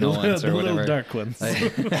Filipino ones the or little whatever. dark ones.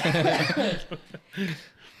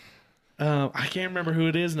 I can't remember who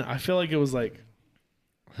it is now. I feel like it was like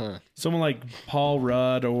someone like Paul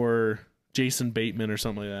Rudd or Jason Bateman or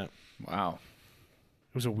something like that. Wow.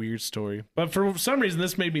 It was a weird story. But for some reason,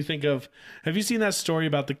 this made me think of, have you seen that story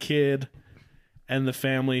about the kid and the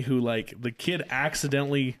family who, like, the kid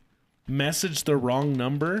accidentally messaged the wrong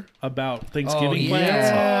number about Thanksgiving plans?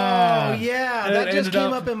 Oh, yeah. And That it just ended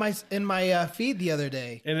came up- up in my feed the other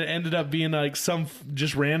day. And it ended up being like some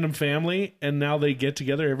just random family, and now they get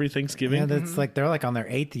together every Thanksgiving. yeah, that's like they're like on their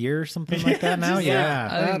 8th year or something like that now. just Yeah,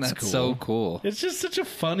 I think that's so cool. It's just such a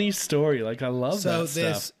funny story. Like, I love So that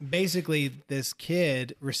this stuff. basically this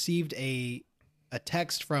kid received a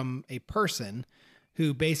text from a person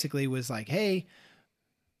who basically was like, "Hey,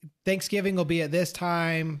 Thanksgiving will be at this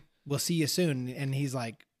time. We'll see you soon." And he's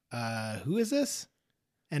like, "Who is this?"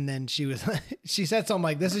 And then she said something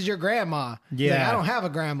like, "This is your grandma." He's like, Yeah. "I don't have a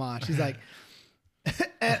grandma." She's like,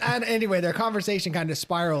 and anyway, their conversation kind of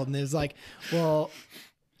spiraled, and it was like, "Well,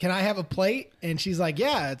 can I have a plate?" And she's like,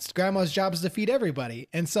 "Yeah, it's grandma's job is to feed everybody."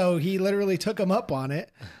 And so he literally took him up on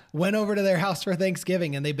it, went over to their house for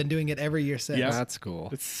Thanksgiving, and they've been doing it every year since. Yeah. That's cool.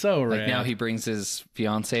 It's so rad. Like now he brings his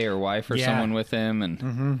fiance or wife or Yeah. someone with him,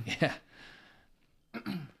 and yeah,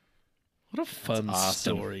 What a fun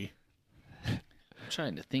awesome. story. I'm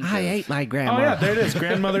trying to think. I of, ate my grandma. Oh yeah, there it is.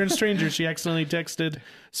 Grandmother and stranger. She accidentally texted.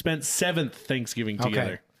 Spent 7th Thanksgiving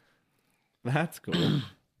together. That's cool.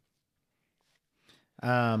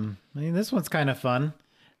 I mean, this one's kind of fun.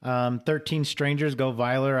 13 strangers go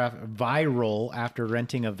viral after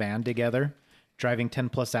renting a van together, driving 10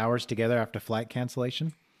 plus hours together after flight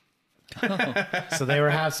cancellation. So they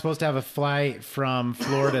were supposed to have a flight from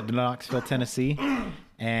Florida to Knoxville, Tennessee,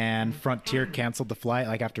 and Frontier canceled the flight.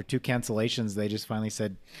 Like after 2 cancellations, they just finally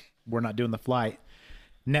said, "We're not doing the flight."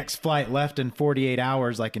 Next flight left in 48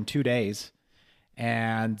 hours, like in 2 days.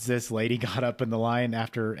 And this lady got up in the line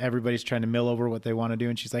after everybody's trying to mill over what they want to do.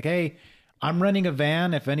 And she's like, "Hey, I'm renting a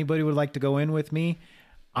van. If anybody would like to go in with me,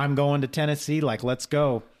 I'm going to Tennessee. Like, let's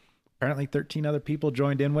go." Apparently 13 other people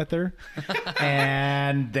joined in with her.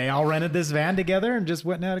 And they all rented this van together and just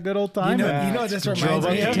went and had a good old time. You know and what this drove reminds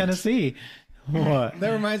up me to of? Tennessee. What? That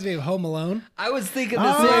reminds me of Home Alone. I was thinking the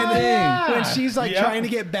Oh, same thing. yeah. When she's like Yeah. trying to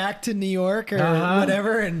get back to New York or Uh-huh.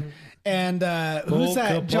 whatever, and who's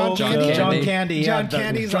that? John Polka, Candy. John Candy. Yeah, John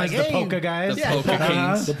Candy's like, the "Hey." polka guys. The Polka Uh-huh.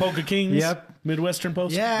 Kings. The Polka Kings. Yep. Midwestern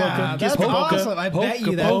Post. Yeah, Polka. that's Polka. awesome. I bet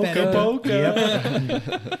you that Polka, better. polka.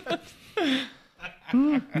 Yep.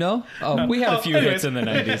 No, oh, we had a few anyways. hits in the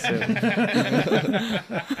 '90s.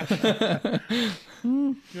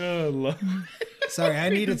 Oh, love- Sorry, I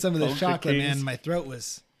needed some of this Polka chocolate, Kings. man. My throat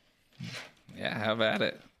was. Yeah, have at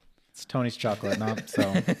it. It's Tony's chocolate, not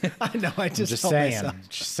so. I know. I just, Just told saying. myself.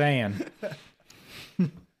 Just saying.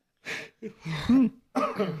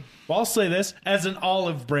 Well, I'll say this as an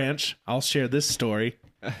olive branch. I'll share this story.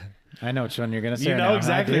 I know which one you're going to say. You know now.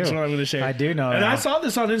 exactly I which do. one I'm going to share. I do know And now. I saw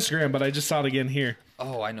this on Instagram, but I just saw it again here.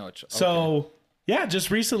 Oh, I know it. So, yeah, just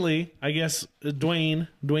recently, I guess Dwayne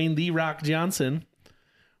The Rock Johnson,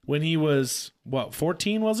 when he was,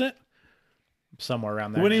 14 was it? Somewhere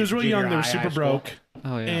around there. When he was really Junior young, they were high, super high school. broke.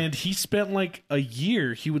 Oh, yeah. And he spent like a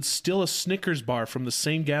year, he would steal a Snickers bar from the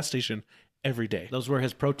same gas station every day. Those were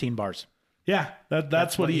his protein bars. Yeah,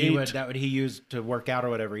 that's what he ate. That would he used to work out or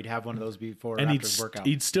whatever. He'd have one of those before or And after his workout.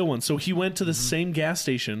 he'd steal one. So he went to the same gas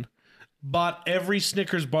station, bought every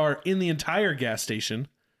Snickers bar in the entire gas station,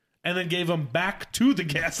 and then gave them back to the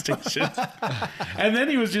gas station. And then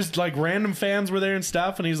he was just like, random fans were there and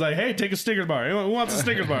stuff, and he's like, "Hey, take a Snickers bar. Who wants a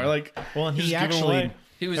Snickers bar?" Like, Well, and just he give 'em actually away.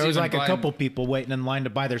 He was there was even like a buying- couple people waiting in line to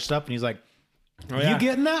buy their stuff, and he's like, yeah. "You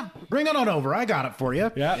getting that? Bring it on over. I got it for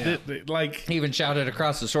you." Yeah, like He even shouted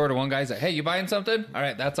across the store to one guy. He's like, "Hey, you buying something? All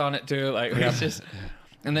right, that's on it too." Like, it's just.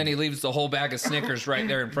 And then he leaves the whole bag of Snickers right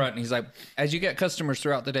there in front, and he's like, "As you get customers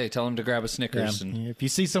throughout the day, tell them to grab a Snickers." And If you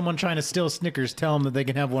see someone trying to steal Snickers, tell them that they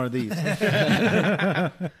can have one of these.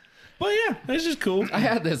 but yeah, it's just cool. I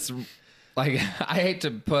had this, like, I hate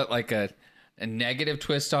to put like a negative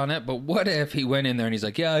twist on it, but what if he went in there and he's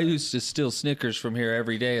like, "Yeah, I used to steal Snickers from here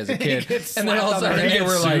every day as a kid," gets and then all of a slapped on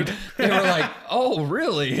sudden the they were like, "Oh,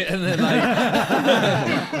 really?" And then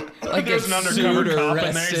like There's an get sued undercover or cop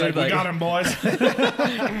in there. He's arrested, like, "We got him, boys.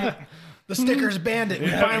 The Snickers bandit. We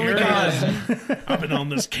finally Here he got is. him. I've been on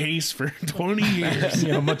this case for 20 years." You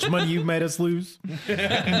know how much money you made us lose?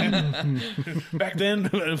 Back then,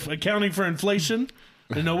 accounting for inflation,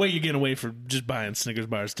 there's no way you get away from just buying Snickers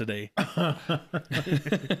bars today.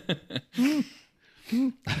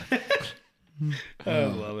 I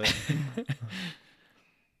love it.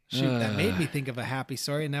 Shoot, that made me think of a happy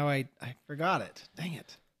story, and now I forgot it. Dang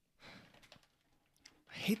it.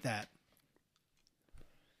 I hate that.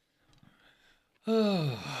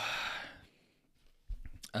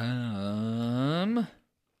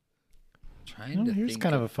 Trying to Here's think.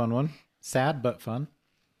 kind of a fun one. Sad but fun.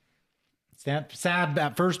 Sad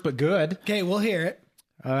at first but good. Okay, we'll hear it.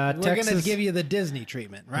 We're Texas, going to give you the Disney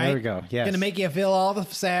treatment, right? There we go, yes. Going to make you feel all the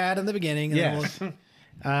sad in the beginning. And Yes. then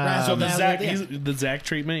we'll razzle The dazzle Zach, at the end. the Zach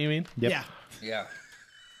treatment, you mean? Yep. Yeah. Yeah.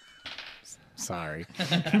 Sorry.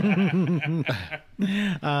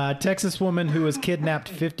 Texas woman who was kidnapped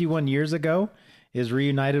 51 years ago is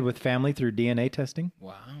reunited with family through DNA testing.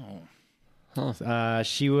 Wow.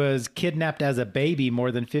 She was kidnapped as a baby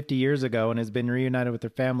more than 50 years ago and has been reunited with her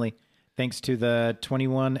family thanks to the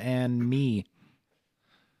 21andMe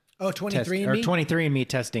Oh, test, 23 or and me? 23andMe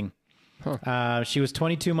testing. She was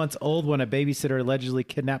 22 months old when a babysitter allegedly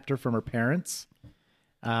kidnapped her from her parents.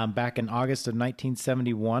 back in August of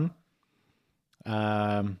 1971.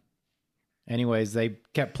 Anyways, they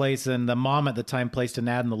kept placing, the mom at the time placed an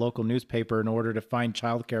ad in the local newspaper in order to find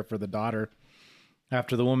childcare for the daughter.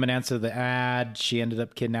 After the woman answered the ad, she ended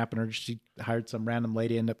up kidnapping her. She hired some random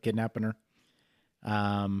lady, ended up kidnapping her.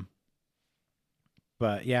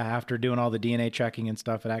 But yeah, after doing all the DNA tracking and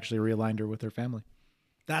stuff, it actually realigned her with her family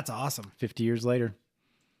That's awesome. 50 years later.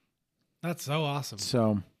 That's so awesome.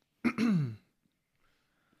 So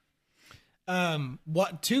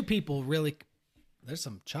What two people really? There's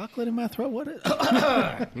some chocolate in my throat. What is?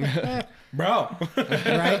 Bro.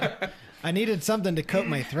 Right? I needed something to coat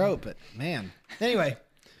my throat, but man. Anyway,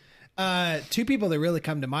 two people that really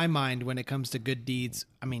come to my mind when it comes to good deeds.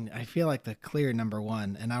 I mean, I feel like the clear number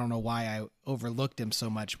one, and I don't know why I overlooked him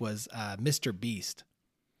so much, was Mr. Beast.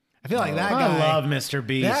 I feel like that guy. I love Mr.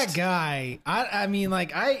 Beast. That guy. I mean,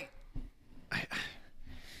 like I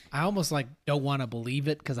almost like don't want to believe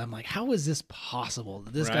it because I'm like, how is this possible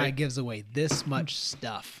that this guy Right. gives away this much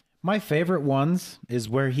stuff? My favorite ones is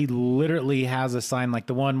where he literally has a sign, like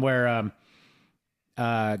the one where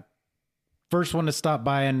first one to stop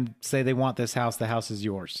by and say they want this house, the house is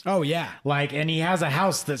yours. Oh yeah. Like, and he has a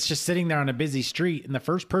house that's just sitting there on a busy street, and the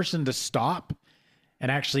first person to stop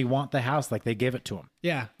and actually want the house, like they give it to him.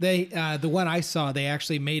 Yeah, they the one I saw, they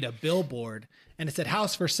actually made a billboard and it said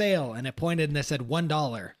 "house for sale" and it pointed and it said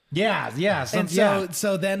 $1. Yeah, yeah. And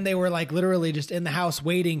so then they were like literally just in the house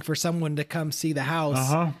waiting for someone to come see the house.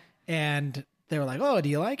 Uh-huh. And they were like, "Oh, do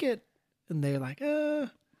you like it?" And they were like,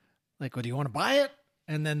 like, "Well, do you want to buy it?"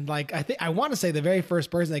 And then like I want to say the very first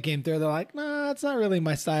person that came through, they're like, "Nah, it's not really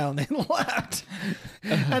my style," and they left.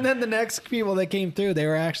 And then the next people that came through, they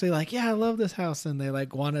were actually like, "Yeah, I love this house," and they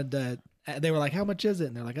like wanted to. They were like, "How much is it?"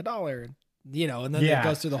 And they're like, $1. You know, and then Yeah. it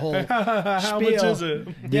goes through the whole How spiel. much is it?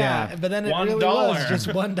 Yeah, but then it really $1. was just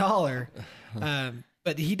 $1.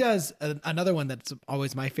 But he does another one that's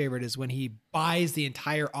always my favorite is when he buys the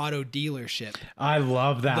entire auto dealership, I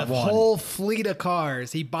love that the one. whole fleet of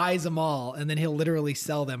cars. He buys them all, and then he'll literally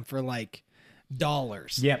sell them for like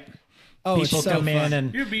dollars. Yep. Oh, People it's so come in fun.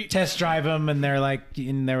 and You'd be- test drive them, and they were like,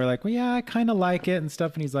 well, yeah, I kind of like it and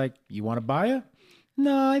stuff. And he's like, you want to buy it?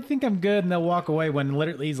 No, I think I'm good. And they'll walk away when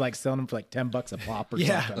literally he's like selling them for like $10 a pop or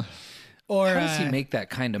Yeah. something. Or How does he make that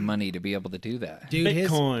kind of money to be able to do that? dude,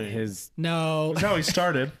 Bitcoin. no That's how he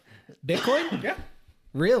started. Bitcoin? Yeah.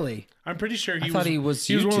 Really? I'm pretty sure he thought he was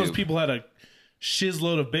one of those YouTube. people who had a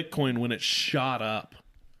shizload of Bitcoin when it shot up.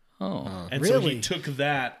 Oh, And so Really? he took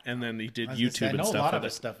that and then he did I YouTube know and a stuff lot with of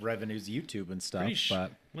his it. stuff revenues YouTube and stuff, Pretty sh-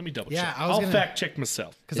 but Let me double Yeah, check. I was I'll gonna- fact check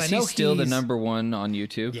myself. Because is I know he still the he's- number one on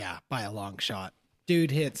YouTube? Yeah, by a long shot.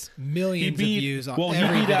 Dude hits He millions beat, of views on well,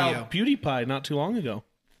 every he beat video. out PewDiePie not too long ago.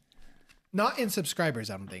 Not in subscribers,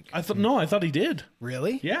 I don't think. I thought he did.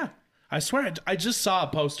 Really? Yeah. I swear, I just saw a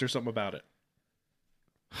post or something about it.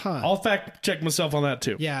 Huh. I'll fact check myself on that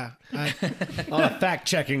too. Yeah. A lot of fact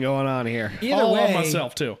checking going on here. Either All way, on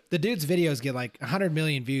myself too. the dude's videos get like 100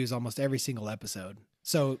 million views almost every single episode.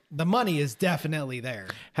 So the money is definitely there.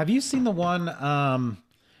 have you seen the one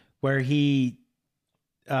where he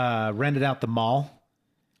rented out the mall?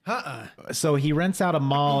 So he rents out a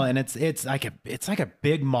mall, and it's like a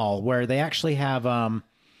big mall where they actually have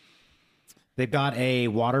they've got a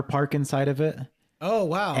water park inside of it, Oh,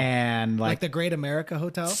 wow. and like like the Great America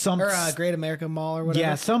Hotel? Some- or Great America Mall or whatever?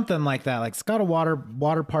 yeah, something like that. Like it's got a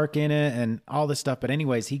water park in it and all this stuff. But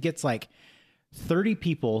anyways, he gets like 30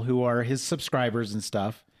 people who are his subscribers and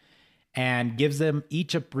stuff, and gives them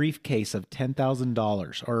each a briefcase of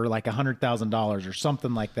 $10,000 or like $100,000 or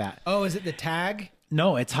something like that. Oh, is it the tag?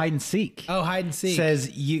 No, it's hide and seek. Oh, hide and seek. Says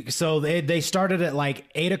you. So they started at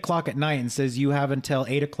like 8:00 at night and says you have until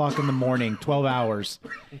 8:00 in the morning, 12 hours,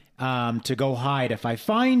 to go hide. If I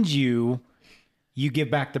find you, you give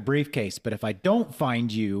back the briefcase. But if I don't find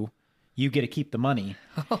you, you get to keep the money.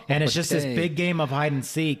 And it's just this dang. big game of hide and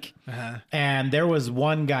seek. And there was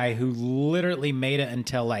one guy who literally made it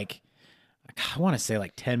until like, I want to say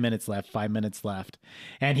like 10 minutes left, 5 minutes left.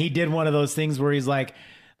 And he did one of those things where he's like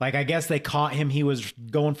I guess they caught him. He was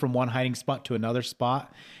going from one hiding spot to another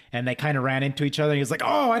spot, and they kind of ran into each other. And he was like,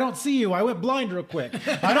 "Oh, I don't see you. I went blind real quick.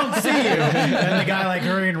 I don't see you." And the guy like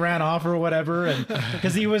hurried and ran off or whatever. And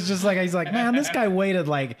because he was just like, he's like, "Man, this guy waited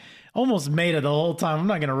like almost made it the whole time. I'm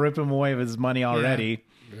not going to rip him away of his money already."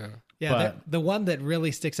 Yeah, But- the one that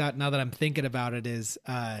really sticks out now that I'm thinking about it is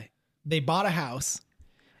they bought a house,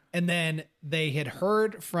 and then they had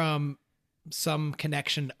heard from some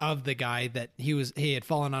connection of the guy that he had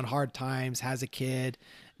fallen on hard times, has a kid,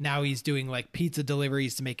 now he's doing like pizza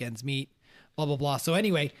deliveries to make ends meet, blah blah blah. So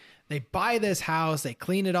anyway, they buy this house, they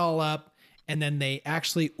clean it all up, and then they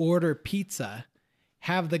actually order pizza,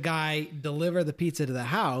 have the guy deliver the pizza to the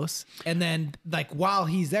house. And then like while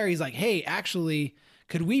he's there, he's like, hey, actually,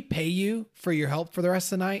 could we pay you for your help for the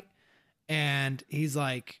rest of the night? And he's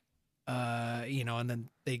like, and then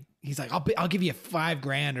he's like, I'll give you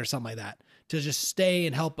 $5,000 or something like that to just stay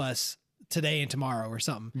and help us today and tomorrow or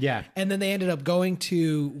something. Yeah. And then they ended up going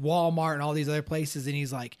to Walmart and all these other places. And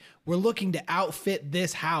he's like, we're looking to outfit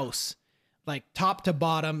this house, like top to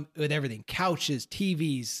bottom with everything, couches,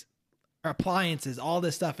 TVs, appliances, all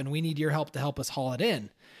this stuff. And we need your help to help us haul it in.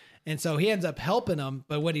 And so he ends up helping them.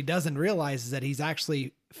 But what he doesn't realize is that he's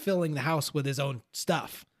actually filling the house with his own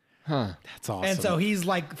stuff. That's awesome. And so he's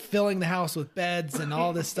like filling the house with beds and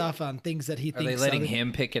all this stuff on things that he Are thinks. they letting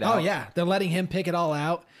him pick it out? Oh yeah, they're letting him pick it all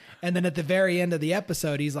out. And then at the very end of the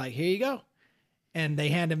episode, he's like, "Here you go," and they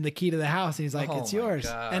hand him the key to the house, and he's like, Oh "It's my yours."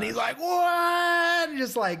 gosh. And he's like, "What?" And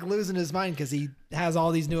just like losing his mind because he has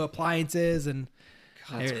all these new appliances, and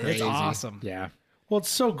it's awesome. yeah. Well, it's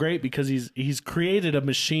so great because he's created a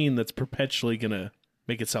machine that's perpetually gonna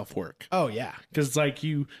make itself work. Oh yeah, Because it's like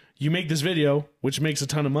you make this video, which makes a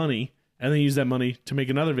ton of money, and then you use that money to make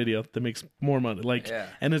another video that makes more money. Like, Yeah.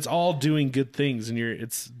 and it's all doing good things, and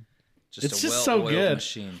it's Just just so well-oiled good.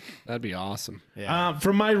 machine. That'd be awesome.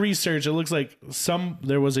 From my research, it looks like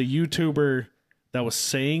there was a YouTuber that was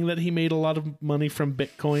saying that he made a lot of money from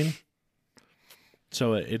Bitcoin.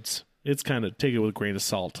 So it's kind of take it with a grain of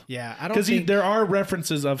salt. yeah. I don't Because think there are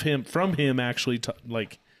references of him actually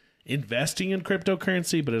like investing in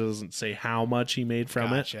cryptocurrency, but it doesn't say how much he made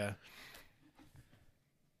from it. Gotcha.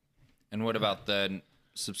 And what about the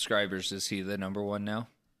subscribers? Is he the number one now?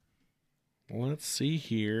 Let's see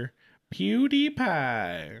here.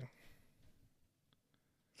 PewDiePie.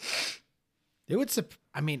 It would.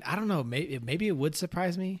 I mean, I don't know. Maybe it would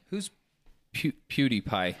surprise me. Who's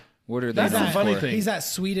PewDiePie? What are they That's the known funny for? thing. He's that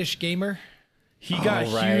Swedish gamer. He got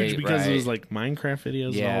right, huge because it was right. like Minecraft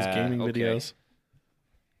videos and all his Yeah, gaming okay. videos.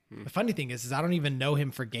 The funny thing is I don't even know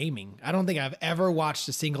him for gaming. I don't think I've ever watched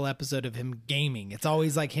a single episode of him gaming. It's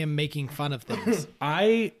always like him making fun of things.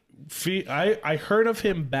 I heard of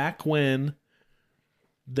him back when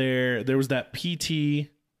there was that PT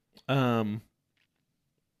demo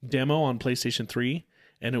on PlayStation 3,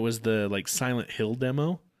 and it was the like Silent Hill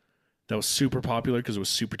demo that was super popular because it was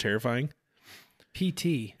super terrifying. PT.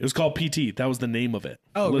 It was called PT. That was the name of it.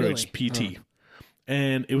 Oh, Literally really? just PT.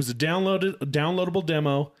 And it was a downloadable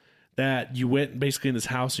demo that you went basically in this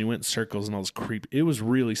house and you went in circles and all this creep. It was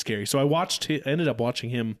really scary. So I ended up watching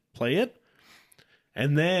him play it,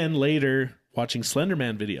 and then later watching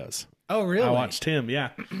Slenderman videos. Oh, really? I watched him. Yeah,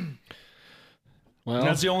 Well,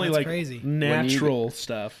 that's the only that's like crazy. natural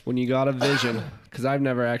stuff. when you got a vision, because I've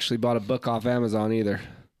never actually bought a book off Amazon either.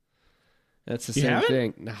 That's the You same haven't?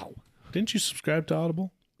 thing. No. Didn't you subscribe to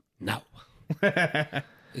Audible? No.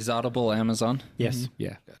 Is Audible Amazon? Yes.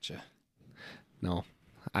 Yeah. Gotcha. No.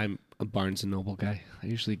 I'm a Barnes and Noble guy. I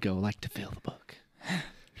usually go like to feel the book.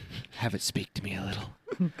 Have it speak to me a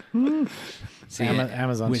little. See,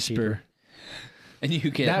 Amazon's cheaper. Whisper. and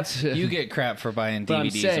you get you get crap for buying But I'm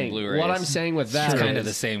DVDs saying, and Blu-rays. what I'm saying with that it's kind of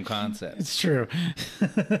is the same concept. It's true.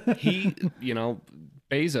 he,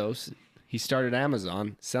 Bezos, he started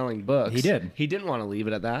Amazon selling books. He did. He didn't want to leave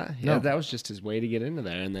it at that. Yeah, that was just his way to get into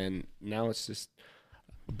there. And then now it's just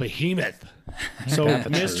behemoth. So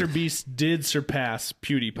Mr. Beast did surpass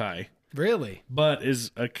PewDiePie, Really? but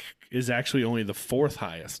is actually only the fourth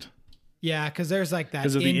highest. Yeah, because there's like that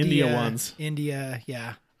 'Cause of the India ones. India,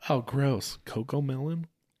 yeah. Oh, gross! Coco Melon.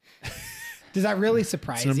 Does that really It's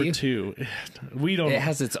surprise number you? 2. We don't. It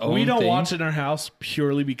has its own We don't thing. watch it in our house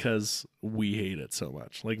purely because we hate it so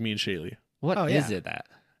much. Like me and Shaylee. What Oh, is yeah. it that?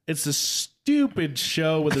 It's a stupid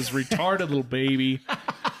show with this retarded little baby.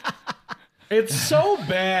 It's so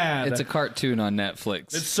bad. It's a cartoon on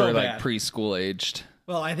Netflix. It's so for bad. like preschool aged.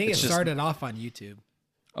 Well, I think it It's just- started off on YouTube.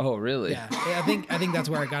 Oh, really? Yeah, I think that's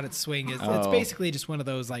where I got its swing. It's Oh. basically just one of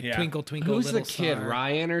those like Yeah. twinkle twinkle Who's the little kid? star.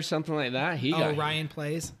 Ryan or something like that? He Oh, got Ryan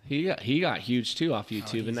plays. he got huge too off YouTube,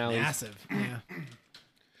 He's and now he's massive. Yeah.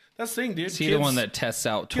 That's the thing, dude. Is he the one that tests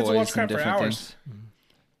out kids will watch toys crap and for different hours. things?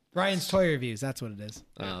 Ryan's toy reviews. That's what it is.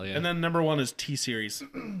 oh yeah. And then number 1 is T series.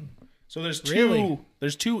 So there's two. Really?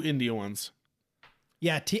 There's 2 India ones.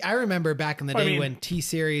 Yeah, I remember back in the I day mean- when T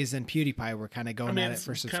Series and PewDiePie were kind of I going mean, at it it's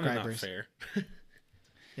for kind of not subscribers. fair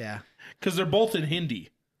Yeah. because they're both in Hindi.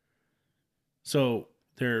 So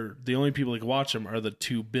they're the only people that can watch them are the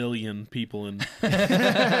 2 billion people in.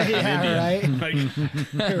 Yeah, Like,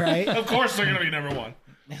 right. Right. of course, they're gonna be number 1.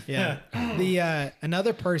 Yeah. The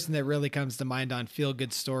another person that really comes to mind on feel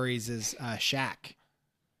good stories is Shaq.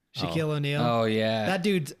 Shaquille O'Neal. Oh yeah. That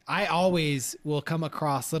dude's, I always will come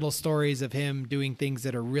across little stories of him doing things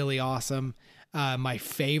that are really awesome. My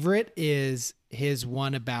favorite is his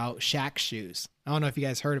one about Shaq's shoes. I don't know if you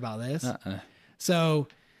guys heard about this. So,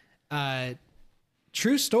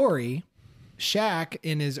 true story, Shaq,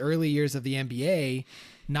 in his early years of the NBA,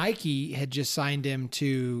 Nike had just signed him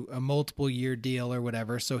to a multiple year deal or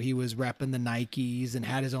whatever. So he was repping the Nikes and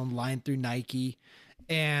had his own line through Nike.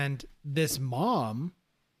 And this mom,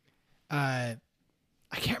 I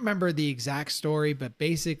can't remember the exact story, but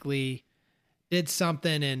basically did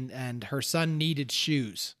something and her son needed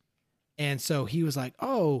shoes. And so he was like,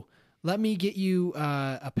 oh, let me get you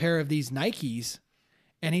a pair of these Nikes.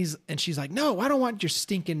 And she's like, no, I don't want your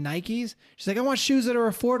stinking Nikes. She's like, I want shoes that are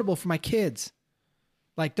affordable for my kids.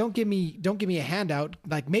 Like, don't give me a handout.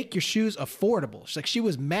 Like, make your shoes affordable. She's like, she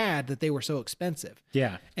was mad that they were so expensive.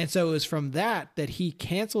 Yeah. And so it was from that he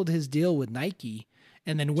canceled his deal with Nike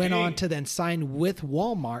and then went on to then sign with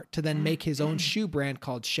Walmart to then make his own shoe brand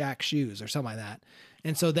called Shaq Shoes or something like that.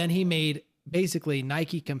 And so then he made basically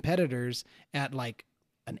Nike competitors at like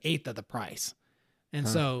an eighth of the price. And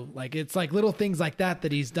so like, it's like little things like that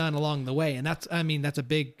he's done along the way. And that's a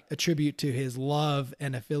big attribute to his love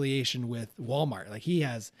and affiliation with Walmart. Like he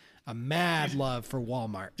has a mad love for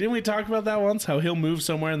Walmart. Didn't we talk about that once? How he'll move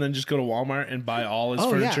somewhere and then just go to Walmart and buy all his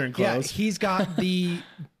furniture and clothes? Yeah, he's got the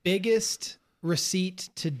biggest receipt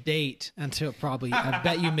to date until probably, I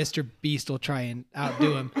bet you Mr. Beast will try and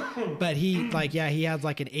outdo him. But he had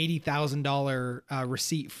like an $80,000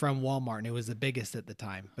 receipt from Walmart, and it was the biggest at the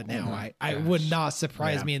time. But now I would not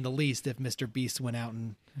surprise me in the least if Mr. Beast went out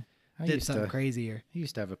and did something crazier. I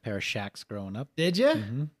used to have a pair of Shaqs growing up. Did you?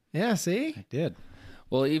 Mm-hmm. Yeah, see? I did.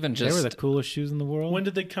 Well, even just They were the coolest shoes in the world. When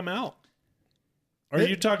did they come out? Or are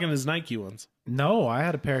you talking his Nike ones? No, I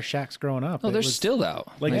had a pair of Shaqs growing up. oh, It they're was- still out.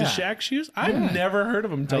 Like the Shaq shoes? I've never heard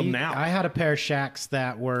of them until now. I had a pair of Shaqs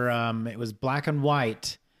that were, it was black and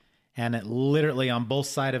white, and it literally on both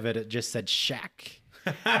sides of it, it just said Shaq.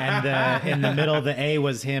 And in the middle of the A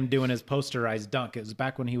was him doing his posterized dunk. It was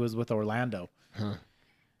back when he was with Orlando.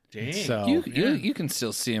 Dang. So You can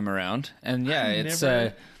still see them around, and it's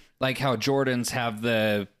like how Jordans have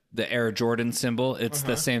the Air Jordan symbol. It's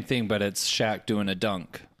the same thing, but it's Shaq doing a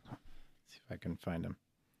dunk. see if I can find him.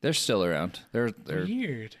 They're still around. They're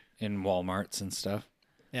Weird. in Walmarts and stuff.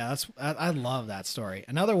 Yeah, I love that story.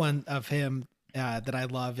 Another one of him that I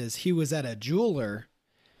love is he was at a jeweler,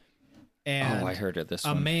 and I heard it. This a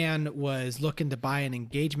one. man was looking to buy an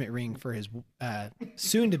engagement ring for his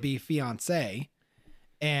soon-to-be fiance,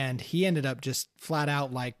 and he ended up just flat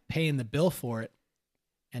out like paying the bill for it,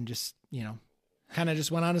 and just kind of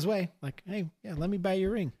just went on his way. Like, hey, yeah, let me buy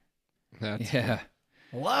your ring. Yeah.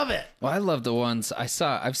 Love it. Well, I love the ones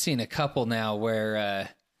I've seen a couple now where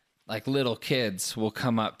like little kids will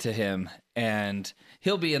come up to him and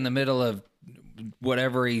he'll be in the middle of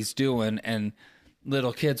whatever he's doing and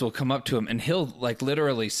little kids will come up to him and he'll like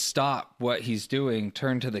literally stop what he's doing,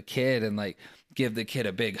 turn to the kid and like give the kid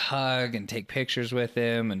a big hug and take pictures with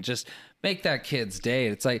him and just make that kid's day.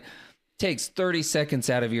 It's like takes 30 seconds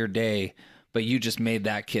out of your day, but you just made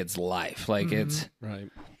that kid's life. Like it's Right.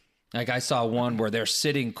 like I saw one where they're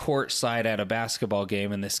sitting courtside at a basketball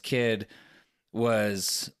game and this kid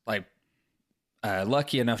was like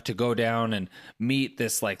lucky enough to go down and meet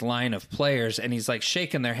this like line of players and he's like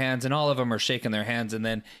shaking their hands and all of them are shaking their hands and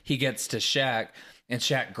then he gets to Shaq and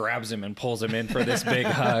Shaq grabs him and pulls him in for this big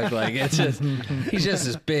hug. Like it's just he's just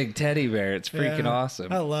this big teddy bear. It's freaking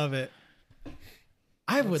awesome. I love it.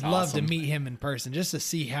 I would love to meet him in person just to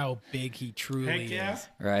see how big he truly Heck yeah. is.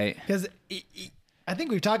 Right. Because I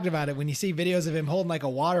think we've talked about it when you see videos of him holding like a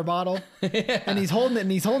water bottle and he's holding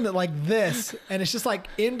it like this. And it's just like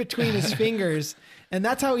in between his fingers. And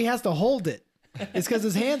that's how he has to hold it. It's because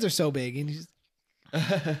his hands are so big. And he's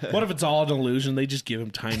What if it's all an illusion? They just give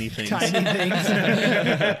him tiny things. tiny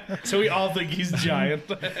things. So we all think he's giant.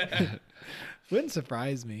 Wouldn't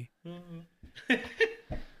surprise me.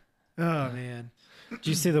 Oh, man. Did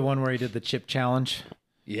you see the one where he did the chip challenge?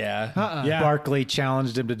 Yeah. Yeah. Barkley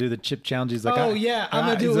challenged him to do the chip challenge. He's like, Oh, yeah, I'm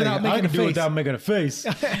gonna do it he's without making I can a do it face." without making a face.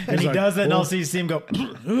 And he does it, and all you see him go,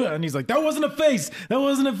 and he's like, that wasn't a face. That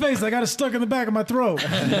wasn't a face. I got it stuck in the back of my throat.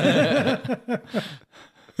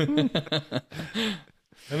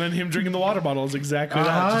 And then him drinking the water bottle is exactly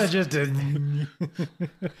that. Just, Just he's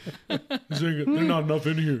like, there's not enough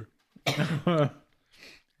in here. I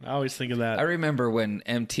always think of that. I remember when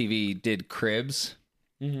MTV did Cribs,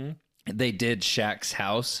 they did Shaq's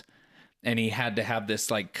house, and he had to have this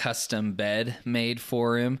like custom bed made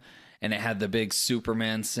for him, and it had the big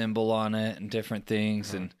Superman symbol on it and different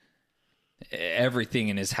things, and everything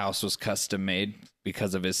in his house was custom made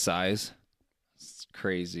because of his size. It's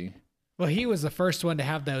crazy. Well, he was the first one to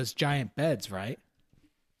have those giant beds, right?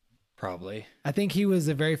 Probably. I think he was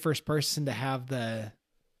the very first person to have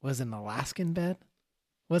was it an Alaskan bed?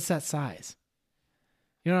 What's that size?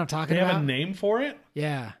 You know what I'm talking They about? have a name for it?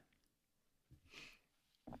 Yeah.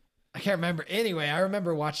 I can't remember. Anyway, I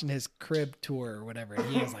remember watching his crib tour or whatever. And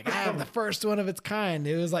he was like, I have the first one of its kind.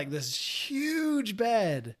 It was like this huge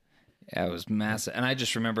bed. Yeah, it was massive. And I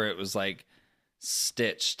just remember it was like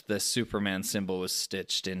stitched. The Superman symbol was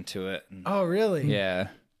stitched into it. And Oh, really? yeah.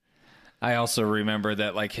 I also remember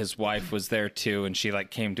that like his wife was there too, and she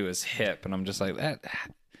like came to his hip, and I'm just like,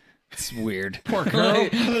 that's weird. Poor girl.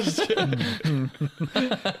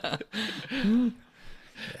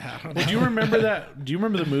 Well, do you remember that? Do you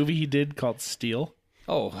remember the movie he did called Steel?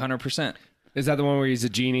 Oh, 100%. Is that the one where he's a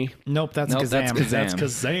genie? Nope, that's Nope, Kazam. that's Kazam. That's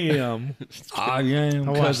Kazam. I am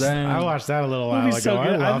I watched that a little while Movie's ago. so I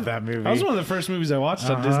good. love that movie. That was one of the first movies I watched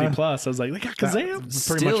on Disney Plus. I was like, they got Kazam? That's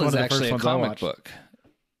pretty Still much one is of the actually first a ones I comic watched. book.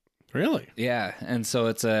 Really? Yeah, and so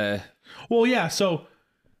it's a Well, yeah. So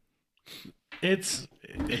it's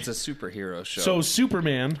a superhero show. so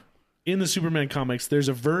Superman in the Superman comics. There's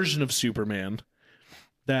a version of Superman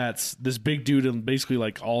that's this big dude in basically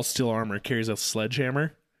like all steel armor, carries a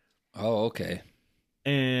sledgehammer, oh, okay.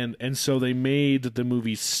 and so they made the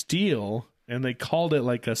movie Steel, and they called it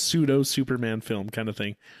like a pseudo Superman film kind of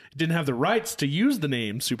thing. It didn't have the rights to use the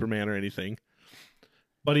name Superman or anything,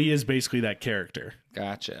 but he is basically that character.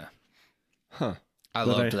 Gotcha. Huh. I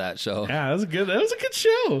But loved I- that show. Yeah, that was a good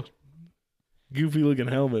show. Goofy looking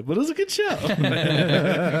helmet, but it was a good show.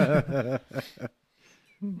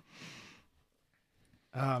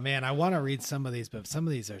 Oh, man. I want to read some of these, but some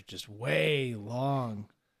of these are just way long.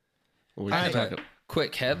 We I can have talk- a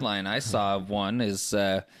quick headline I saw of one is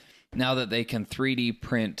now that they can 3D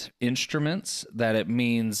print instruments, that it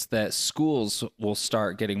means that schools will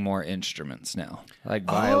start getting more instruments now, like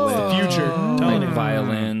violins, Future. like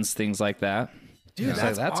violins, things like that. Dude,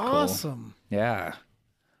 Yeah, that's cool. awesome. Yeah.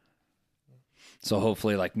 So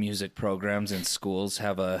hopefully, like music programs in schools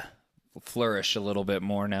have a flourish a little bit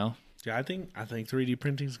more now. Yeah, I think 3D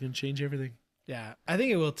printing is going to change everything. Yeah, I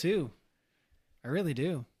think it will too. I really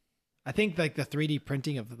do. I think like the 3D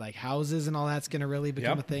printing of like houses and all that's going to really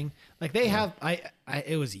become a thing. Like they have,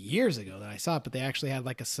 it was years ago that I saw it, but they actually had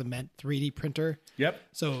like a cement 3D printer. Yep.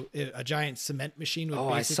 So a giant cement machine would Oh,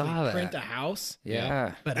 I basically saw that. print a house.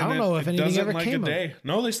 Yeah. But And I don't it- know if it anything doesn't ever like came a of day. it.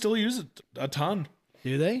 No, they still use it a ton.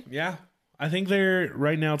 Do they? Yeah. I think they're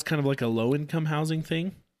right now it's kind of like a low income housing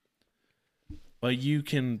thing. But you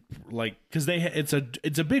can like cuz it's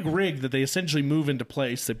a big rig that they essentially move into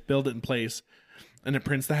place, they build it in place and it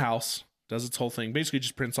prints the house, does its whole thing. Basically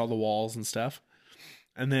just prints all the walls and stuff.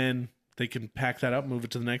 And then they can pack that up, move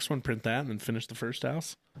it to the next one, print that and then finish the first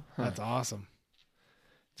house. That's awesome.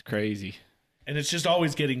 It's crazy. And it's just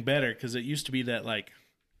always getting better cuz it used to be that like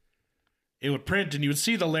it would print and you would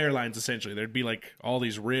see the layer lines essentially. There'd be like all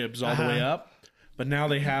these ribs all the way up. But now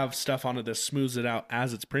they have stuff on it that smooths it out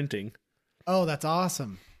as it's printing. Oh, that's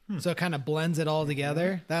awesome. So it kind of blends it all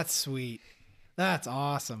together. That's sweet. That's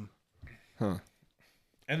awesome.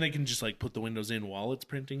 And they can just like put the windows in while it's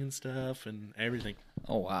printing and stuff and everything.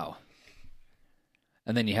 Oh, wow.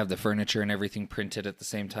 And then you have the furniture and everything printed at the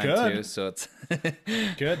same time Good. too. So it's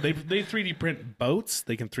Good. They 3D print boats.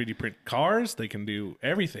 They can 3D print cars. They can do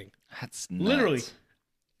everything. that's nuts. Literally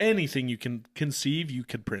anything you can conceive, you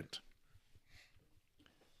could print.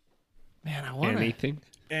 Man, I want Anything?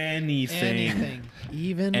 Anything. anything.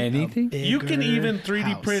 Even Anything? a You can bigger even 3D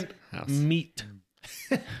house. print meat.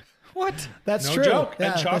 What? That's No true. joke. Yeah,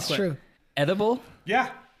 And that's chocolate. true. Edible? Yeah.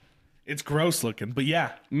 It's gross looking, but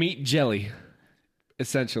yeah, Meat jelly,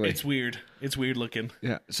 essentially. it's weird. It's weird looking.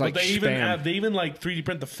 yeah, it's But like they even Spam. they even like 3D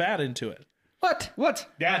print the fat into it. What? What?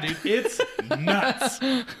 Yeah, dude, it's nuts.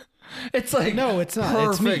 It's like No, it's not.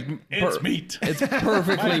 It's perfect. meat. It's meat. It's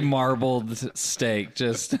perfectly marbled steak.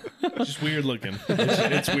 Just Just weird looking.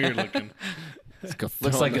 It's weird looking.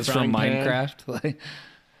 looks like it's from Minecraft. Like,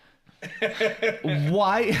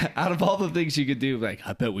 Why? Out of all the things you could do, like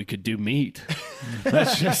I bet we could do meat.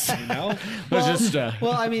 Let's just, You know? let's just.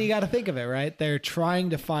 Well, I mean, you got to think of it, right? They're trying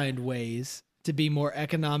to find ways to be more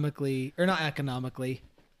economically, or not economically.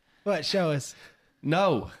 What? Show us.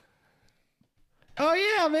 No. Oh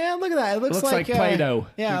yeah, man! Look at that. It looks, Looks like Play-Doh.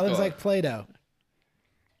 Yeah, it looks like Play-Doh.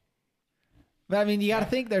 But I mean, you got to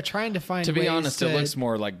think they're trying to find. to be ways honest, to, it looks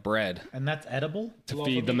more like bread. And that's edible? To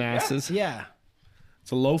feed the masses. Yeah.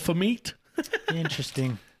 It's a loaf of meat.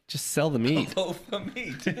 Interesting. Just sell the meat. Loaf of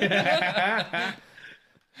meat.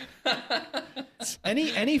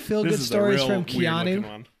 Any feel This good is a stories real from weird-looking Keanu?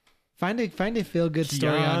 one. Find a feel good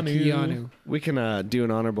story on Keanu. Keanu. We can do an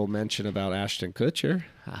honorable mention about Ashton Kutcher.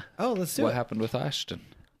 Oh, let's do What it. happened with Ashton?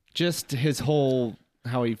 Just his whole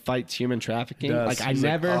how he fights human trafficking. Does. Like I He's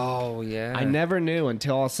like, never, Oh yeah. I never knew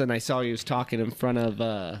until all of a sudden I saw he was talking in front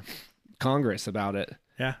of Congress about it.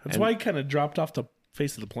 Yeah, that's why he kind of dropped off the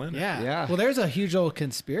face of the planet. Yeah. Yeah. Well, there's a huge old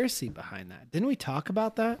conspiracy behind that. Didn't we talk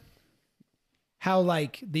about that? How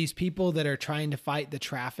like these people that are trying to fight the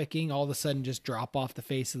trafficking all of a sudden just drop off the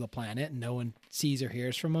face of the planet and no one sees or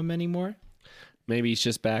hears from them anymore? Maybe he's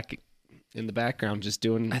just back in the background, just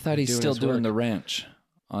doing. I thought he's still his doing work. The Ranch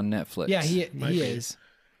on Netflix. Yeah, he be. is.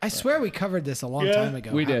 I swear we covered this a long Yeah, time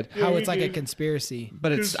ago. we how- did. How Yeah, it's we like a did. conspiracy.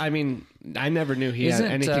 But it's. I mean, I never knew he Isn't,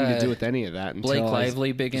 had anything to do with any of that until Blake I was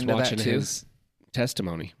Lively big into that watching too? his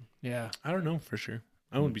testimony. Yeah. I don't know for sure.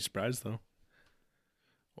 I wouldn't be surprised though.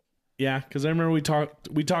 Yeah, because I remember we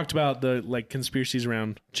talked about the like conspiracies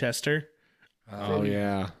around Chester Oh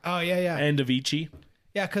yeah. Oh yeah, yeah. and Avicii.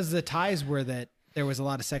 Yeah, because the ties were that there was a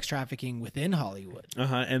lot of sex trafficking within Hollywood.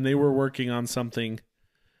 And they were working on something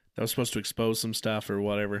that was supposed to expose some stuff or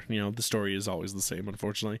whatever. You know, the story is always the same,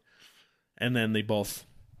 unfortunately. And then they both,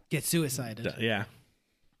 Get suicided. yeah.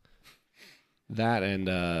 That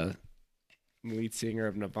and lead singer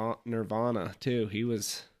of Nirvana too. He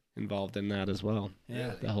was involved in that as well.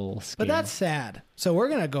 Yeah. The whole scheme. But that's sad. So we're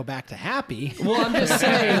gonna go back to happy. well, I'm just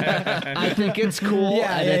saying. I think it's cool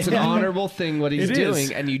Yeah, and yeah, it's an yeah. honorable thing what he's It doing,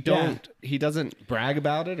 is. and you don't. He doesn't brag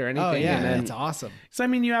about it or anything. Oh yeah, and then, that's awesome. So I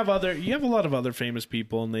mean, you have a lot of other famous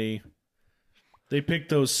people, and they pick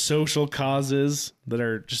those social causes that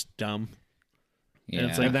are just dumb, Yeah.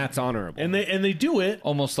 it's like- and that's honorable. and they do it.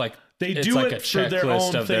 almost like They it's do like it a for their checklist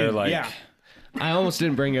own of their thing. like. Yeah. I almost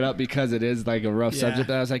didn't bring it up because it is like a rough Yeah. subject.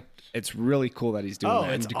 But I was like, it's really cool that he's doing Oh,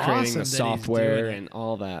 that it's and creating awesome that the he's software doing it. and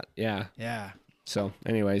all that. Yeah. Yeah. So,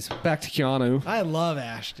 anyways, back to Keanu. I love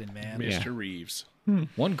Ashton, man. Mr. Reeves.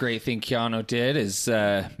 One great thing Keanu did is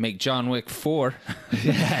make John Wick 4.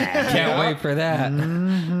 Can't wait for that.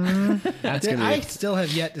 That's Dude, gonna I be still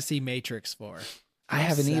have yet to see Matrix 4. I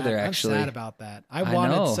haven't Sad. either, actually. I'm sad about that. I I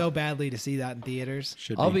wanted know. so badly to see that in theaters.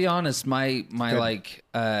 I'll be honest, my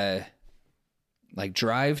like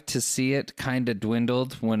drive to see it kind of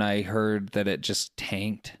dwindled when I heard that it just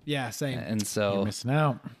tanked. Yeah, same. And You're so, missing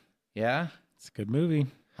out. yeah, It's a good movie.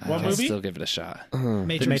 What I'll movie? still give it a shot.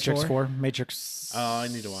 Matrix, The Matrix 4. 4. Matrix. Oh, I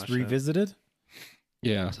need to watch that. Revisited.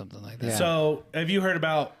 yeah. Something like that. Yeah. So, have you heard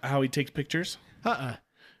about how he takes pictures?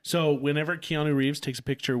 So, whenever Keanu Reeves takes a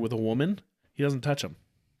picture with a woman, he doesn't touch them.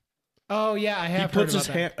 Oh yeah, I He have puts heard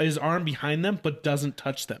about that. his arm behind them, but doesn't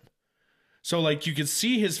touch them. So, like, you can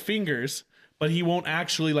see his fingers, but he won't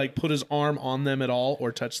actually like put his arm on them at all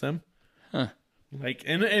or touch them. Like,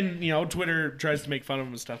 and you know, Twitter tries to make fun of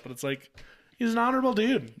him and stuff, but it's like he's an honorable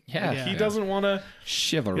dude. Yeah. Like, he doesn't want to.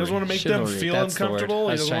 Chivalry. He doesn't want to make them Chivalry, feel that's the word. uncomfortable. I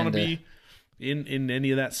He was doesn't want to trying be in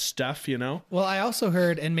any of that stuff, you know. Well, I also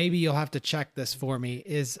heard, and maybe you'll have to check this for me,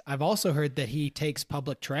 is I've also heard that he takes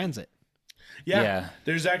public transit. Yeah.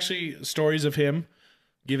 There's actually stories of him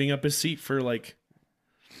giving up his seat for like.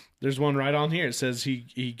 There's one right on here. It says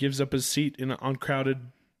he gives up his seat on crowded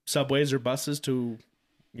subways or buses to,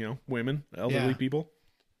 you know, women, elderly Yeah. people.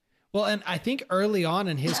 Well, and I think early on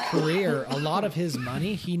in his career, a lot of his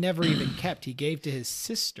money he never even kept. He gave to his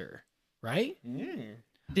sister, right?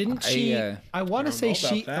 Didn't she? I want to don't say know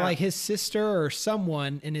she, about that. like his sister or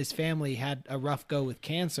someone in his family had a rough go with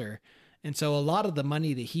cancer. And so a lot of the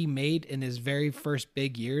money that he made in his very first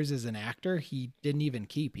big years as an actor, he didn't even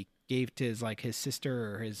keep. He gave to his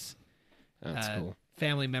sister or his That's cool.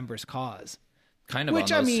 family member's cause. Kind of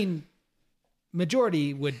Which on I those- mean,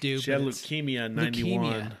 majority would do. She but had it's leukemia in '91,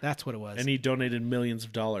 leukemia. That's what it was. and he donated millions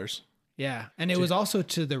of dollars. Yeah, and it was also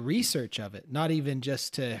to the research of it, not even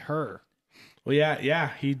just to her. Well,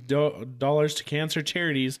 yeah. He dollars to cancer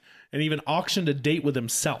charities, and even auctioned a date with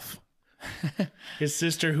himself. His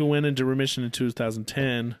sister, who went into remission in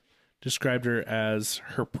 2010, described him as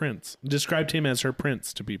her prince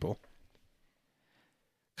to people.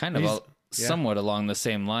 kind of somewhat along the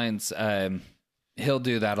same lines. He'll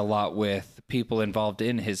do that a lot with people involved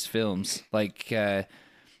in his films. Like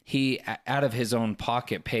he, out of his own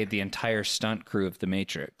pocket, paid the entire stunt crew of The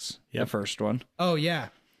Matrix, Yep. the first one. Oh yeah,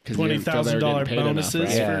 'Cause you didn't feel they were $20,000 getting paid enough, bonuses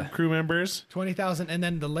right? Yeah. for crew members. 20,000, and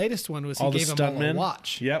then the latest one was he All the gave him all a stuntmen.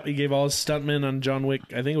 watch. Yep, he gave all his stuntmen on John Wick.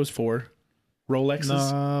 I think it was 4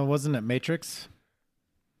 Rolexes. No, wasn't it Matrix?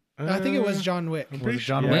 I think it was John Wick. Was it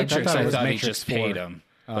John Yeah. Wick? Matrix, thought it I was thought he Matrix just 4. paid him,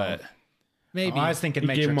 but Maybe. Oh, I was thinking He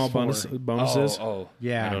Matrix gave them all 4. bonuses.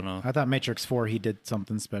 Yeah, I don't know. I thought Matrix 4 he did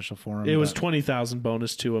something special for him. It was but- 20,000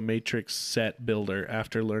 bonus to a Matrix set builder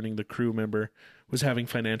after learning the crew member was having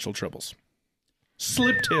financial troubles.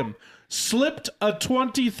 Slipped him slipped a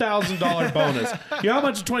 $20,000 bonus. You know how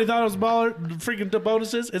much a $20,000 freaking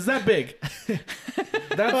bonus is? It's that big.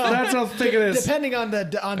 That's how thick it is. Depending on the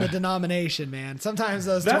denomination, man. Sometimes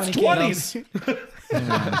those That's 20K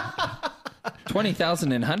 20s.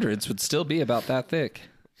 20,000 in hundreds would still be about that thick.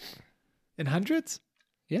 in hundreds.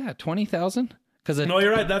 Yeah, 20,000. Because No,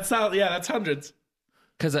 you're right. That's hundreds.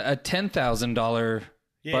 Because a $10,000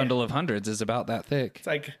 Yeah. bundle of hundreds is about that thick. It's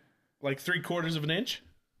like 3/4 of an inch.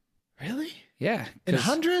 Really? Yeah. In 'cause-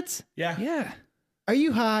 hundreds? Yeah. Yeah. Are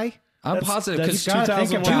you high? I'm positive that's because gotta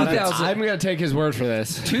think 2001. about it. 2,000 I'm gonna take his word for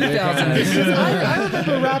this. 2,000 is I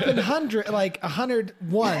remember wrapping 100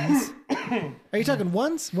 ones. Are you talking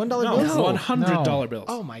ones? $1 bills? $100 bills.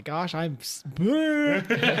 Oh my gosh, I'm. In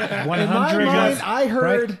 100 my mind, goes- I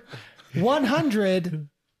heard $100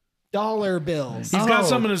 bills. He's got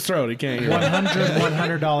some in his throat. He can't hear. 100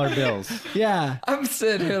 $100 bills. Yeah. I'm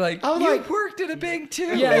sitting here like, I was you like- worked at a bank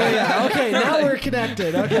too. Yeah. Okay, now we're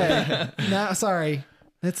connected. Okay. Now, sorry.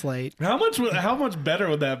 It's late. How much better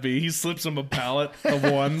would that be? He slips him a pallet of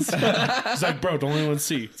ones. He's like, bro, don't anyone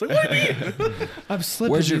see. It's like, what do you mean? I'm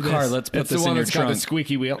slipping. Where's your you car? this. Let's put It's the this in one your that's got the trunk.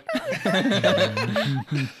 squeaky wheel.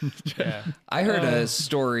 I heard a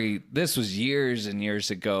story. This was years and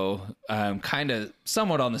years ago. Kind of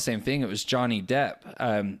somewhat on the same thing. It was Johnny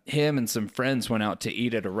Depp. Him and some friends went out to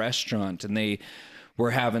eat at a restaurant, and they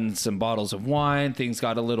were having some bottles of wine. Things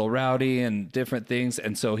got a little rowdy and different things,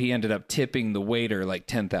 and so he ended up tipping the waiter like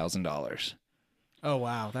 $10,000 Oh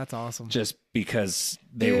wow, that's awesome. just because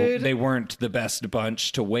Dude. they weren't the best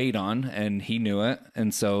bunch to wait on, and he knew it,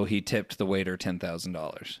 and so he tipped the waiter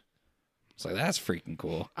 $10,000. It's like, that's freaking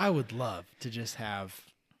cool, I would love to just have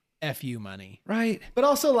FU money, right? but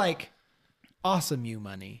also like awesome you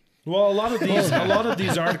money. Well, a lot of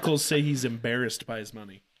these articles say he's embarrassed by his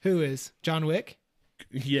money. Who is John Wick?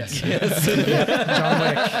 Yes.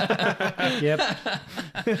 Yep.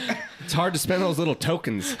 It's hard to spend those little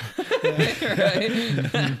tokens. Do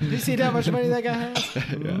you see how much money that guy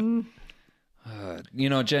has? You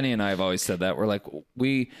know, Jenny and I have always said that. We're like,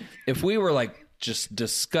 if we were like just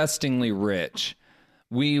disgustingly rich,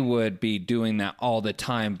 we would be doing that all the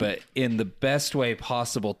time, but in the best way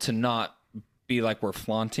possible, to not be like we're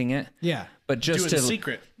flaunting it. Yeah. But just Do it to in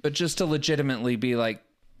secret. But just to legitimately be like,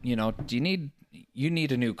 you know, you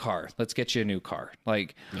need a new car. Let's get you a new car.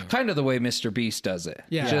 Like kind of the way Mr. Beast does it.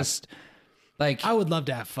 Yeah. Just like, I would love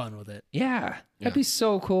to have fun with it. yeah, that'd be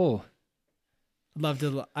so cool.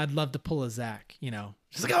 I'd love to pull a Zach, you know.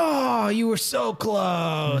 Just like, oh, you were so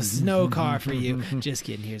close. No car for you. Just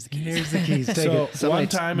kidding. Here's the keys. Here's the keys. Take So it. one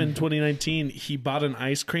time in 2019, he bought an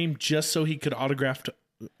ice cream just so he could autograph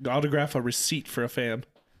a receipt for a fan.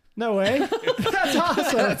 No way. That's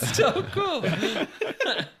awesome. That's so cool.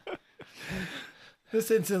 This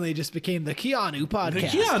instantly just became the Keanu podcast.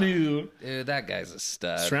 Keanu, Dude, that guy's a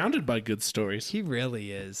stud. surrounded by good stories. He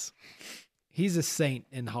really is. He's a saint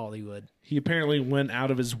in Hollywood. He apparently went out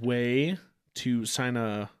of his way to sign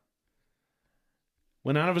a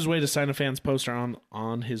fan's poster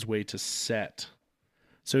on his way to set.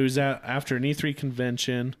 So he was after an E3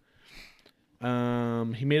 convention.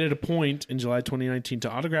 He made it a point in July 2019 to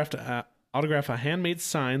autograph a handmade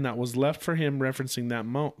sign that was left for him, referencing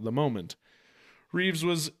the moment. Reeves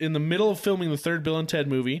was in the middle of filming the third Bill and Ted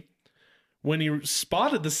movie when he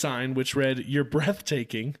spotted the sign, which read, "You're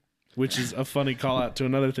breathtaking," which is a funny call out to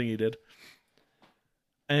another thing he did.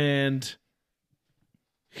 And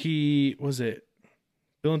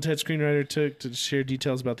Bill and Ted screenwriter took to share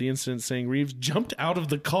details about the incident, saying Reeves jumped out of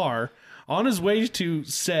the car on his way to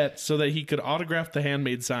set so that he could autograph the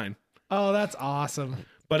handmade sign. Oh, that's awesome.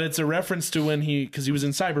 But it's a reference to because he was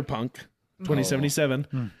in Cyberpunk 2077.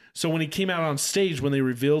 Oh. So when he came out on stage, when they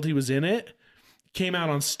revealed he was in it, came out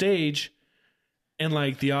on stage, and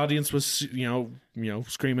like the audience was, screaming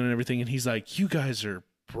and everything, and he's like, "You guys are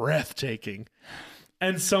breathtaking."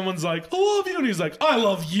 And someone's like, "I love you," and he's like, "I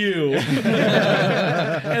love you."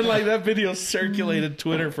 And like that video circulated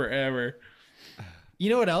Twitter forever. You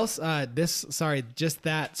know what else? Just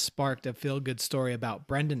that sparked a feel-good story about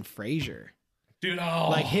Brendan Fraser. Dude,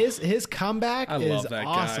 Like his comeback I is love that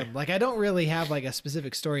awesome. guy. Like I don't really have like a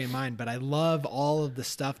specific story in mind, but I love all of the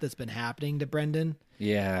stuff that's been happening to Brendan.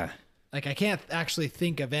 Yeah. Like I can't actually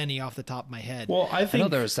think of any off the top of my head. Well, I I know think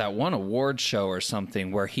there was that one award show or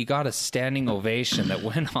something where he got a standing ovation that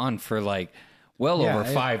went on for like well Yeah, over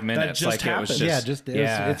 5 minutes. just Like it was happened. just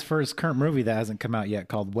It's for his current movie that hasn't come out yet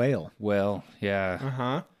called Whale. well, yeah.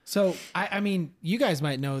 Uh-huh. So I mean, you guys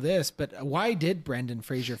might know this, but why did Brendan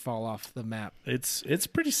Fraser fall off the map? It's a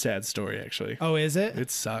pretty sad story, actually. Oh, is it?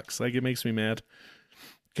 It sucks. Like, it makes me mad.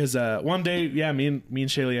 Because one day, yeah, me and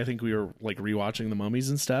Shaylee, I think we were like rewatching the Mummies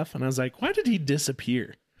and stuff, and I was like, why did he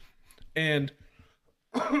disappear? And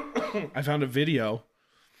I found a video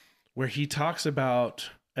where he talks about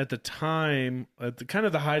at the time, at the kind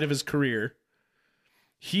of the height of his career,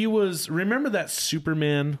 he was, remember that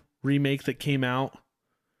Superman remake that came out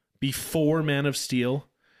before Man of Steel?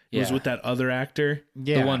 It was Yeah. with that other actor.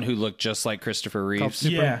 Yeah. The one who looked just like Christopher Reeves.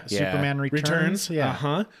 Superman Returns. Yeah.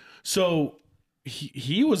 Uh-huh. So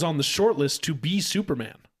he was on the short list to be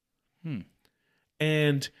Superman.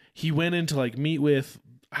 And he went in to like meet with,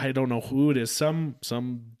 I don't know who it is, some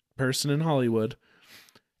person in Hollywood.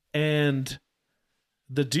 And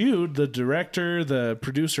the dude, the director, the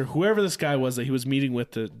producer, whoever this guy was that he was meeting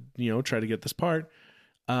with to, try to get this part,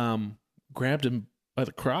 grabbed him by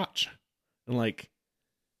the crotch and like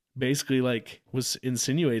basically like was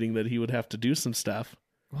insinuating that he would have to do some stuff.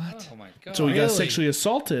 What? Oh my god. So he got Really? sexually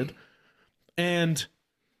assaulted. And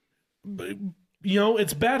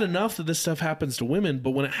it's bad enough that this stuff happens to women,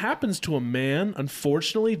 but when it happens to a man,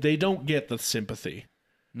 unfortunately, they don't get the sympathy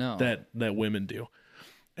No. that women do.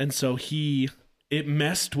 And so it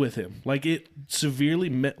messed with him. Like it severely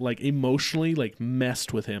emotionally like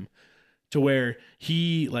messed with him to where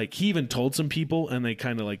he even told some people and they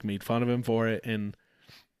kind of like made fun of him for it, and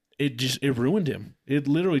it ruined him. It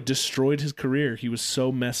literally destroyed his career. He was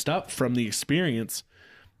so messed up from the experience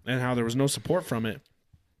and how there was no support from it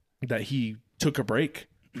that he took a break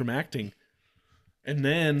from acting. And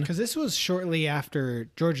then Because this was shortly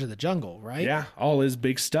after George of the Jungle, right? yeah, all his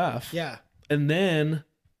big stuff. Yeah. And then,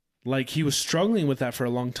 like, he was struggling with that for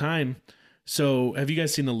a long time. So, have you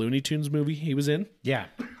guys seen the Looney Tunes movie he was in? Yeah.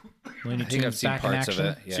 Looney I think I've Tunes seen back in parts of action.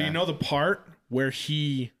 it. Yeah. So, you know the part where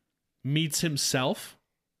he meets himself?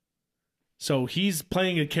 So, he's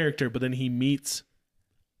playing a character, but then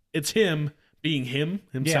it's him being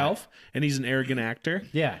himself, and he's an arrogant actor,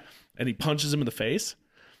 Yeah. and he punches him in the face.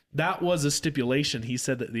 That was a stipulation. He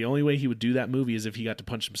said that the only way he would do that movie is if he got to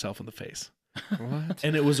punch himself in the face. What?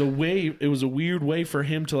 And it was a weird way for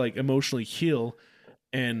him to like emotionally heal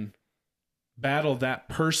and battle that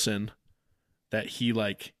person that he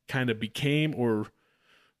like kind of became, or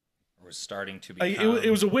was starting to like, become.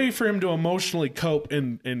 it was a way for him to emotionally cope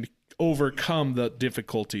and overcome the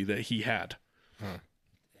difficulty that he had.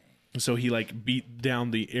 So he like beat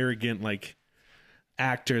down the arrogant like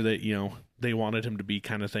actor that they wanted him to be,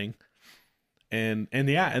 kind of thing. And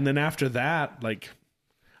then after that, like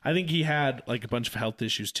I think he had like a bunch of health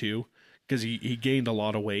issues too, because he gained a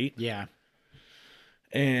lot of weight. Yeah.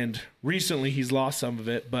 And recently he's lost some of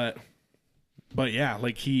it, but yeah,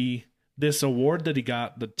 like this award that he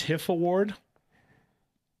got, the TIFF award,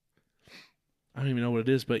 I don't even know what it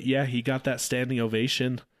is, but yeah, he got that standing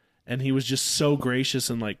ovation, and he was just so gracious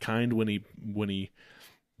and like kind when he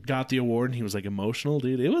got the award, and he was like emotional,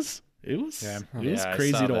 dude. It was I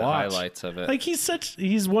crazy saw to the watch. highlights of it. Like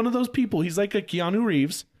he's one of those people. He's like a Keanu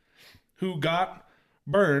Reeves who got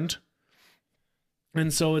burned.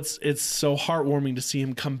 And so it's so heartwarming to see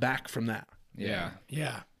him come back from that. yeah.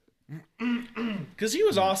 Yeah. Because he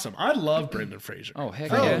was awesome. I love Brendan Fraser. Oh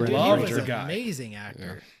heck Oh, yeah. dude, he Love was the an guy. amazing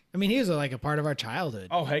actor. I mean, he was like a part of our childhood.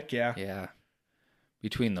 Oh, heck yeah. Yeah.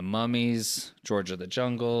 Between the Mummies, George of the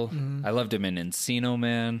Jungle, I loved him in Encino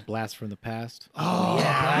Man. Blast from the Past. Oh,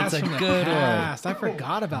 yeah, that's a from the good one. past. I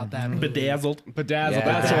forgot about that movie. Bedazzled. Bedazzled.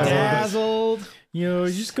 Yeah. That's what it was. Dazzled. You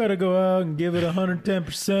just got to go out and give it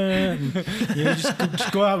 110%.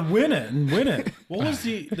 Just go out and win it. What was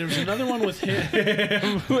there was another one with him.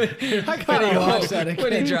 I gotta watch that again.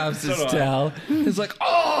 When he drops his towel, he's like,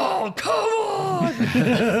 "Oh, come on! What's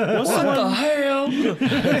the What one? the hell?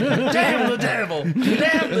 Damn the devil!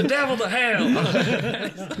 Damn the devil to hell!"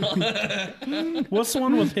 What's the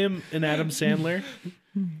one with him and Adam Sandler?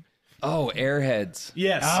 Oh, Airheads.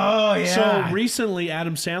 Yes. Oh, yeah. So recently,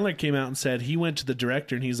 Adam Sandler came out and said he went to the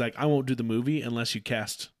director and he's like, "I won't do the movie unless you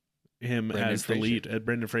cast him Brendan as the Fraser. lead.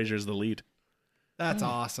 Brendan Fraser as the lead." That's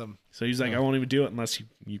awesome. So he's like, "I won't even do it unless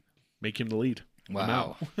you make him the lead."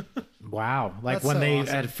 Wow. Wow. Like That's when so they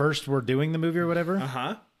awesome. at first were doing the movie or whatever. Uh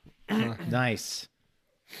huh. Nice.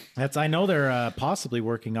 I know they're possibly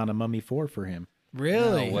working on a Mummy 4 for him.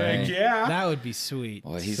 Really? No way. Yeah. That would be sweet.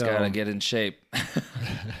 Boy, he's So- got to get in shape.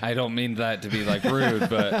 I don't mean that to be like rude,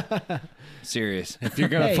 but serious. If you're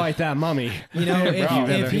gonna Hey. fight that mummy, You know,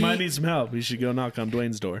 if He he, might need some help. You should go knock on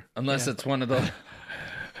Dwayne's door. Unless it's one of those.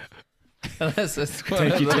 Unless it's one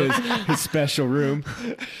take of you to those. his special room.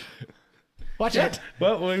 watch it.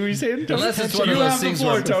 What were you saying? Unless it's one you of those have the things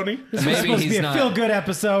floor, where Tony. maybe Supposed to be he's a not. feel-good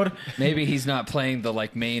episode. Maybe he's not playing the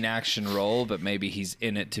like main action role, but maybe he's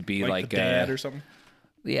in it to be Like like the dad or something.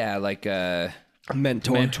 yeah, like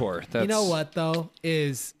Mentor. That's, You know what though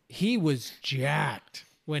is he was jacked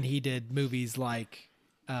when he did movies like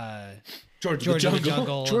George George of of the the Jungle.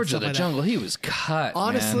 Jungle. and George stuff of the like that. Jungle, he was cut.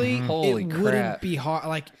 Honestly, man. Holy it crap. wouldn't be hard.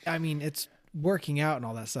 Like, I mean, it's working out and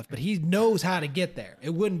all that stuff, but he knows how to get there.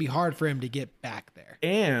 It wouldn't be hard for him to get back there.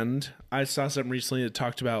 And I saw something recently that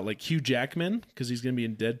talked about like Hugh Jackman because he's going to be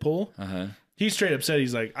in Deadpool. He straight up said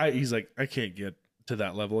he's like I can't get to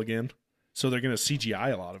that level again, so they're going to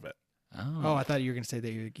CGI a lot of it. Oh, I thought you were going to say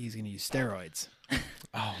that he's going to use steroids.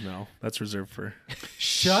 Oh no, that's reserved for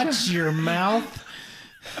Shut your mouth.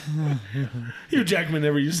 Hugh Jackman.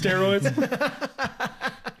 Never used steroids.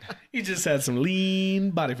 He just had some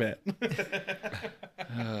lean body fat.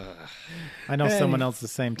 I know someone else the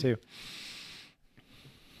same too.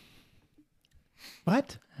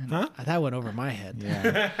 What? Huh? That went over my head.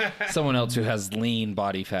 Yeah. Someone else who has lean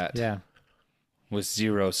body fat Yeah. with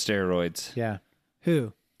 0 steroids. Yeah.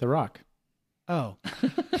 Who? The Rock. Oh,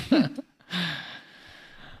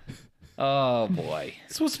 Oh boy.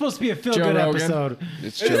 This was supposed to be a feel Joe good Rogan. episode.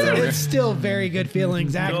 It's Joe Rogan. it's still very good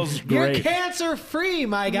feelings. Zach. Feels You're great. cancer free,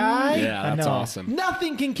 my guy. Yeah, that's know. awesome.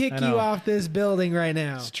 Nothing can kick I you know. off this building right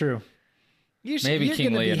now. It's true. Maybe you're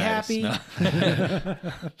King gonna be Leonidas.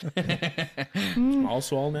 happy. No.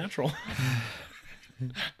 Also all natural.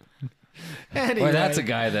 Anyway, Boy, that's a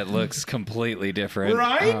guy that looks completely different.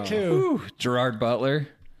 Right? Who? Gerard Butler.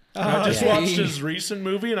 I just yeah. watched his recent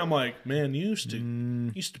movie and I'm like, man, you used to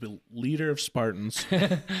be leader of Spartans. Or I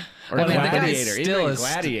mean, the guy Gladiator. still Even is-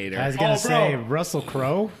 Gladiator. I was gonna Oh, say bro. Russell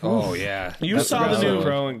Crowe. Oh yeah. You That's saw the Russell new-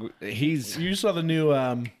 Crowe. Crowe, and he's You saw the new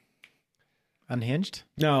Unhinged.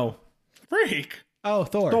 no. Freak. Oh,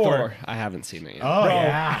 Thor. Thor. I haven't seen it yet. Oh Bro,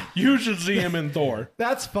 yeah. you should see him in Thor.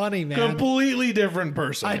 That's funny, man. Completely different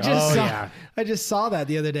person. I just Oh, saw. yeah. I just saw that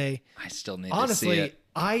the other day. I still need to see Honestly, it.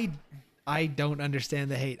 I don't understand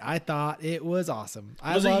the hate. I thought it was awesome.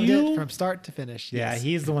 I Was it loved you? it from start to finish. Yeah, Yes.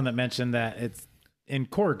 he's the one that mentioned that it's in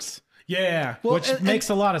corks, Yeah. Well, which and- makes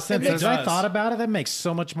a lot of sense. it As I does. thought about it, that makes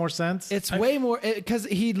so much more sense. It's way more because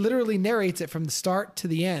he literally narrates it from the start to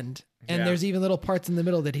the end, and Yeah. there's even little parts in the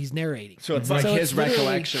middle that he's narrating. So it's like So his it's literally-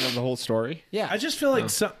 recollection of the whole story. Yeah, I just feel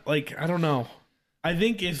like I don't know. I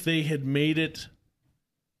think if they had made it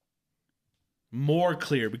more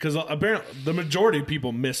clear, because apparently the majority of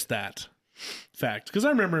people missed that fact. Because I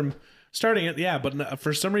remember him starting it, yeah, but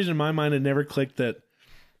for some reason in my mind it never clicked that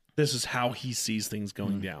this is how he sees things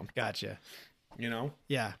going down. gotcha. You know,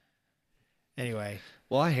 Yeah. Anyway,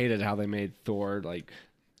 Well, I hated how they made Thor like.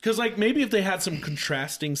 because like maybe if they had some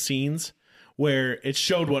contrasting scenes where it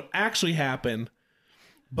showed what actually happened,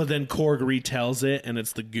 but then Korg retells it and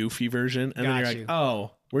it's the goofy version, and then you're Got like, you.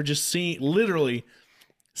 oh, we're just literally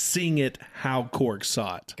seeing it how Korg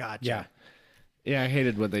saw it. gotcha. yeah. Yeah, I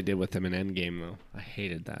hated what they did with him in Endgame though. I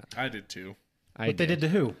hated that. I did too. What they did to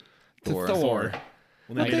who? To Thor.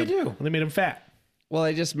 When What'd they do? When they made him fat. Well,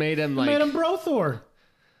 they just made him like Made him bro Thor.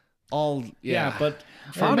 all. Yeah, but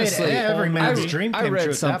Honestly, every man's I, dream I came true read at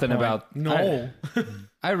that something point. about no.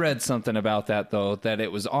 I read something about that though, that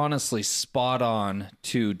it was honestly spot on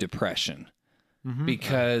to depression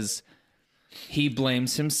because he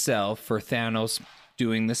blames himself for Thanos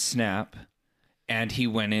doing the snap, and he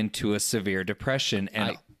went into a severe depression,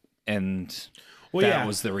 and Well, that yeah.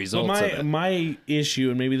 was the But result my, of it. my issue,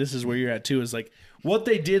 and maybe this is where you're at too, is like what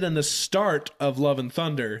they did in the start of Love and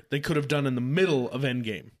Thunder, they could have done in the middle of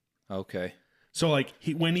Endgame. Okay. So like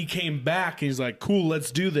when he came back, he's like, "Cool,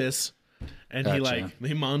 let's do this," and he Gotcha.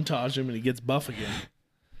 they montage him and he gets buff again.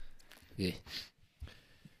 Yeah.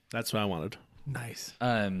 That's what I wanted. Nice.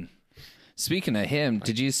 Speaking of him,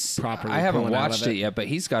 did you? properly I haven't pulling out watched of it it. yet, but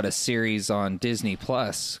he's got a series on Disney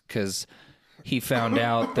Plus because he found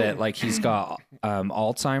out that like he's got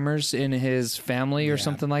Alzheimer's in his family or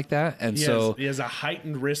something like that, and He has a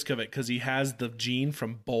heightened risk of it because he has the gene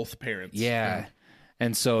from both parents. yeah.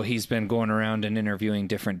 And so he's been going around and interviewing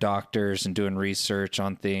different doctors and doing research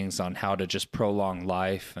on things on how to just prolong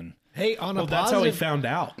life. And Hey, on a Well, that's how he positive, found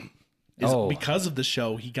out. Is Oh. because of the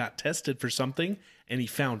show, he got tested for something and he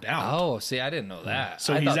found out. oh, see, I didn't know that.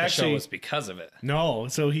 So I he's thought the actually- show was because of it. No,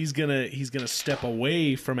 so he's gonna step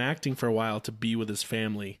away from acting for a while to be with his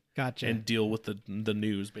family gotcha. and deal with the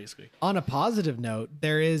news, basically. On a positive note,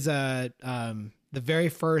 there is a the very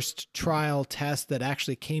first trial test that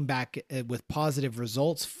actually came back with positive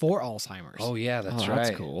results for Alzheimer's. Oh yeah, that's Oh, right.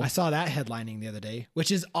 that's cool. I saw that headlining the other day,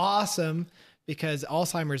 which is awesome because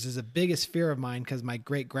Alzheimer's is the biggest fear of mine because my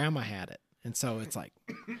great grandma had it. And so it's like,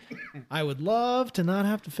 I would love to not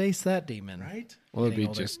have to face that demon. Right? Well, it'd be Getting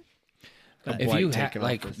older. just. If blight you had taken off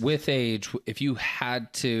like his- with age, if you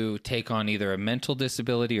had to take on either a mental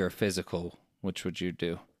disability or a physical, which would you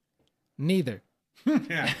do? Neither.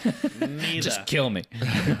 Yeah. Neither. Just kill me.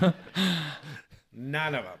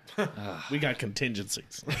 None of them. We got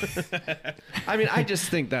contingencies. I mean, I just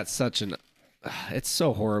think that's such an. It's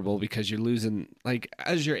so horrible because you're losing. Like,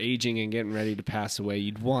 as you're aging and getting ready to pass away,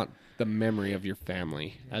 you'd want the memory of your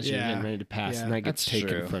family as you're Yeah. getting ready to pass, Yeah. and that gets That's taken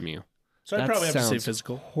true. from you. So I'd That probably have to say sounds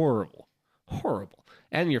physical. Horrible.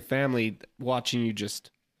 And your family watching you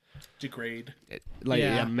just Degrade.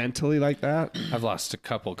 Yeah. mentally like that. I've lost a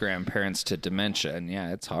couple grandparents to dementia, and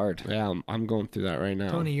yeah, it's hard. Yeah, I'm going through that right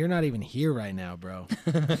now. Tony, you're not even here right now, bro.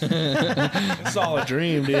 It's all a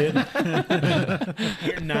dream, dude.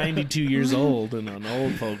 You're 92 years old and an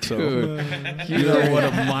old folks home. You know what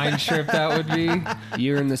a mind trip that would be?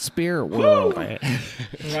 You're in the spirit world. Right?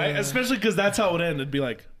 Especially because that's how it would end. It'd be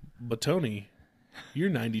like, but Tony, you're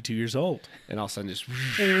 92 years old. And all of a sudden just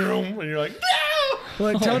And you're like,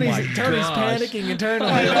 Like Tony's panicking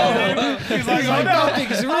internally. he's like, oh no.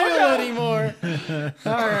 Nothing's real anymore.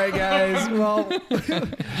 All right, guys. Well,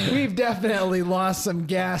 we've definitely lost some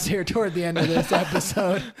gas here toward the end of this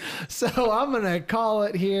episode. So I'm going to call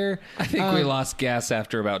it here. I think we lost gas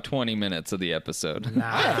after about 20 minutes of the episode.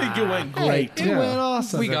 I think it went great. It went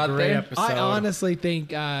awesome. We got there. I honestly think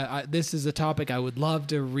this is a topic I would love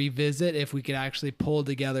to revisit if we could actually pull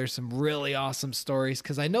together some really awesome stories,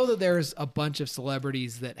 because I know that there's a bunch of celebrities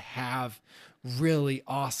that have really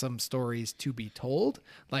awesome stories to be told.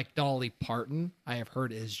 Like Dolly Parton, I have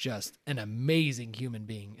heard, is just an amazing human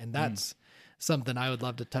being, and that's something I would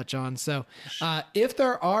love to touch on. So if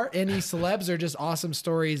there are any celebs or just awesome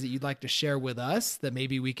stories that you'd like to share with us that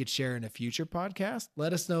maybe we could share in a future podcast,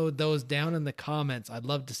 let us know those down in the comments. I'd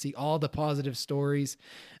love to see all the positive stories.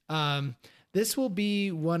 This will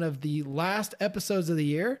be one of the last episodes of the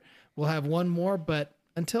year. We'll have one more, but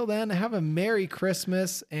until then, have a Merry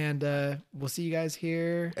Christmas, and we'll see you guys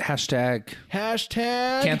here. Hashtag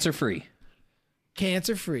Hashtag cancer free.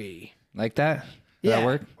 cancer free. Like that? Does Yeah. that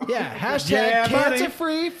work? Yeah. Hashtag Yeah, buddy. cancer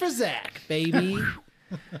free for Zach, baby.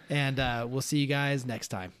 And we'll see you guys next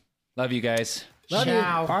time. Love you guys. Love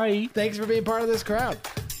Ciao. you. Bye. Thanks for being part of this crowd.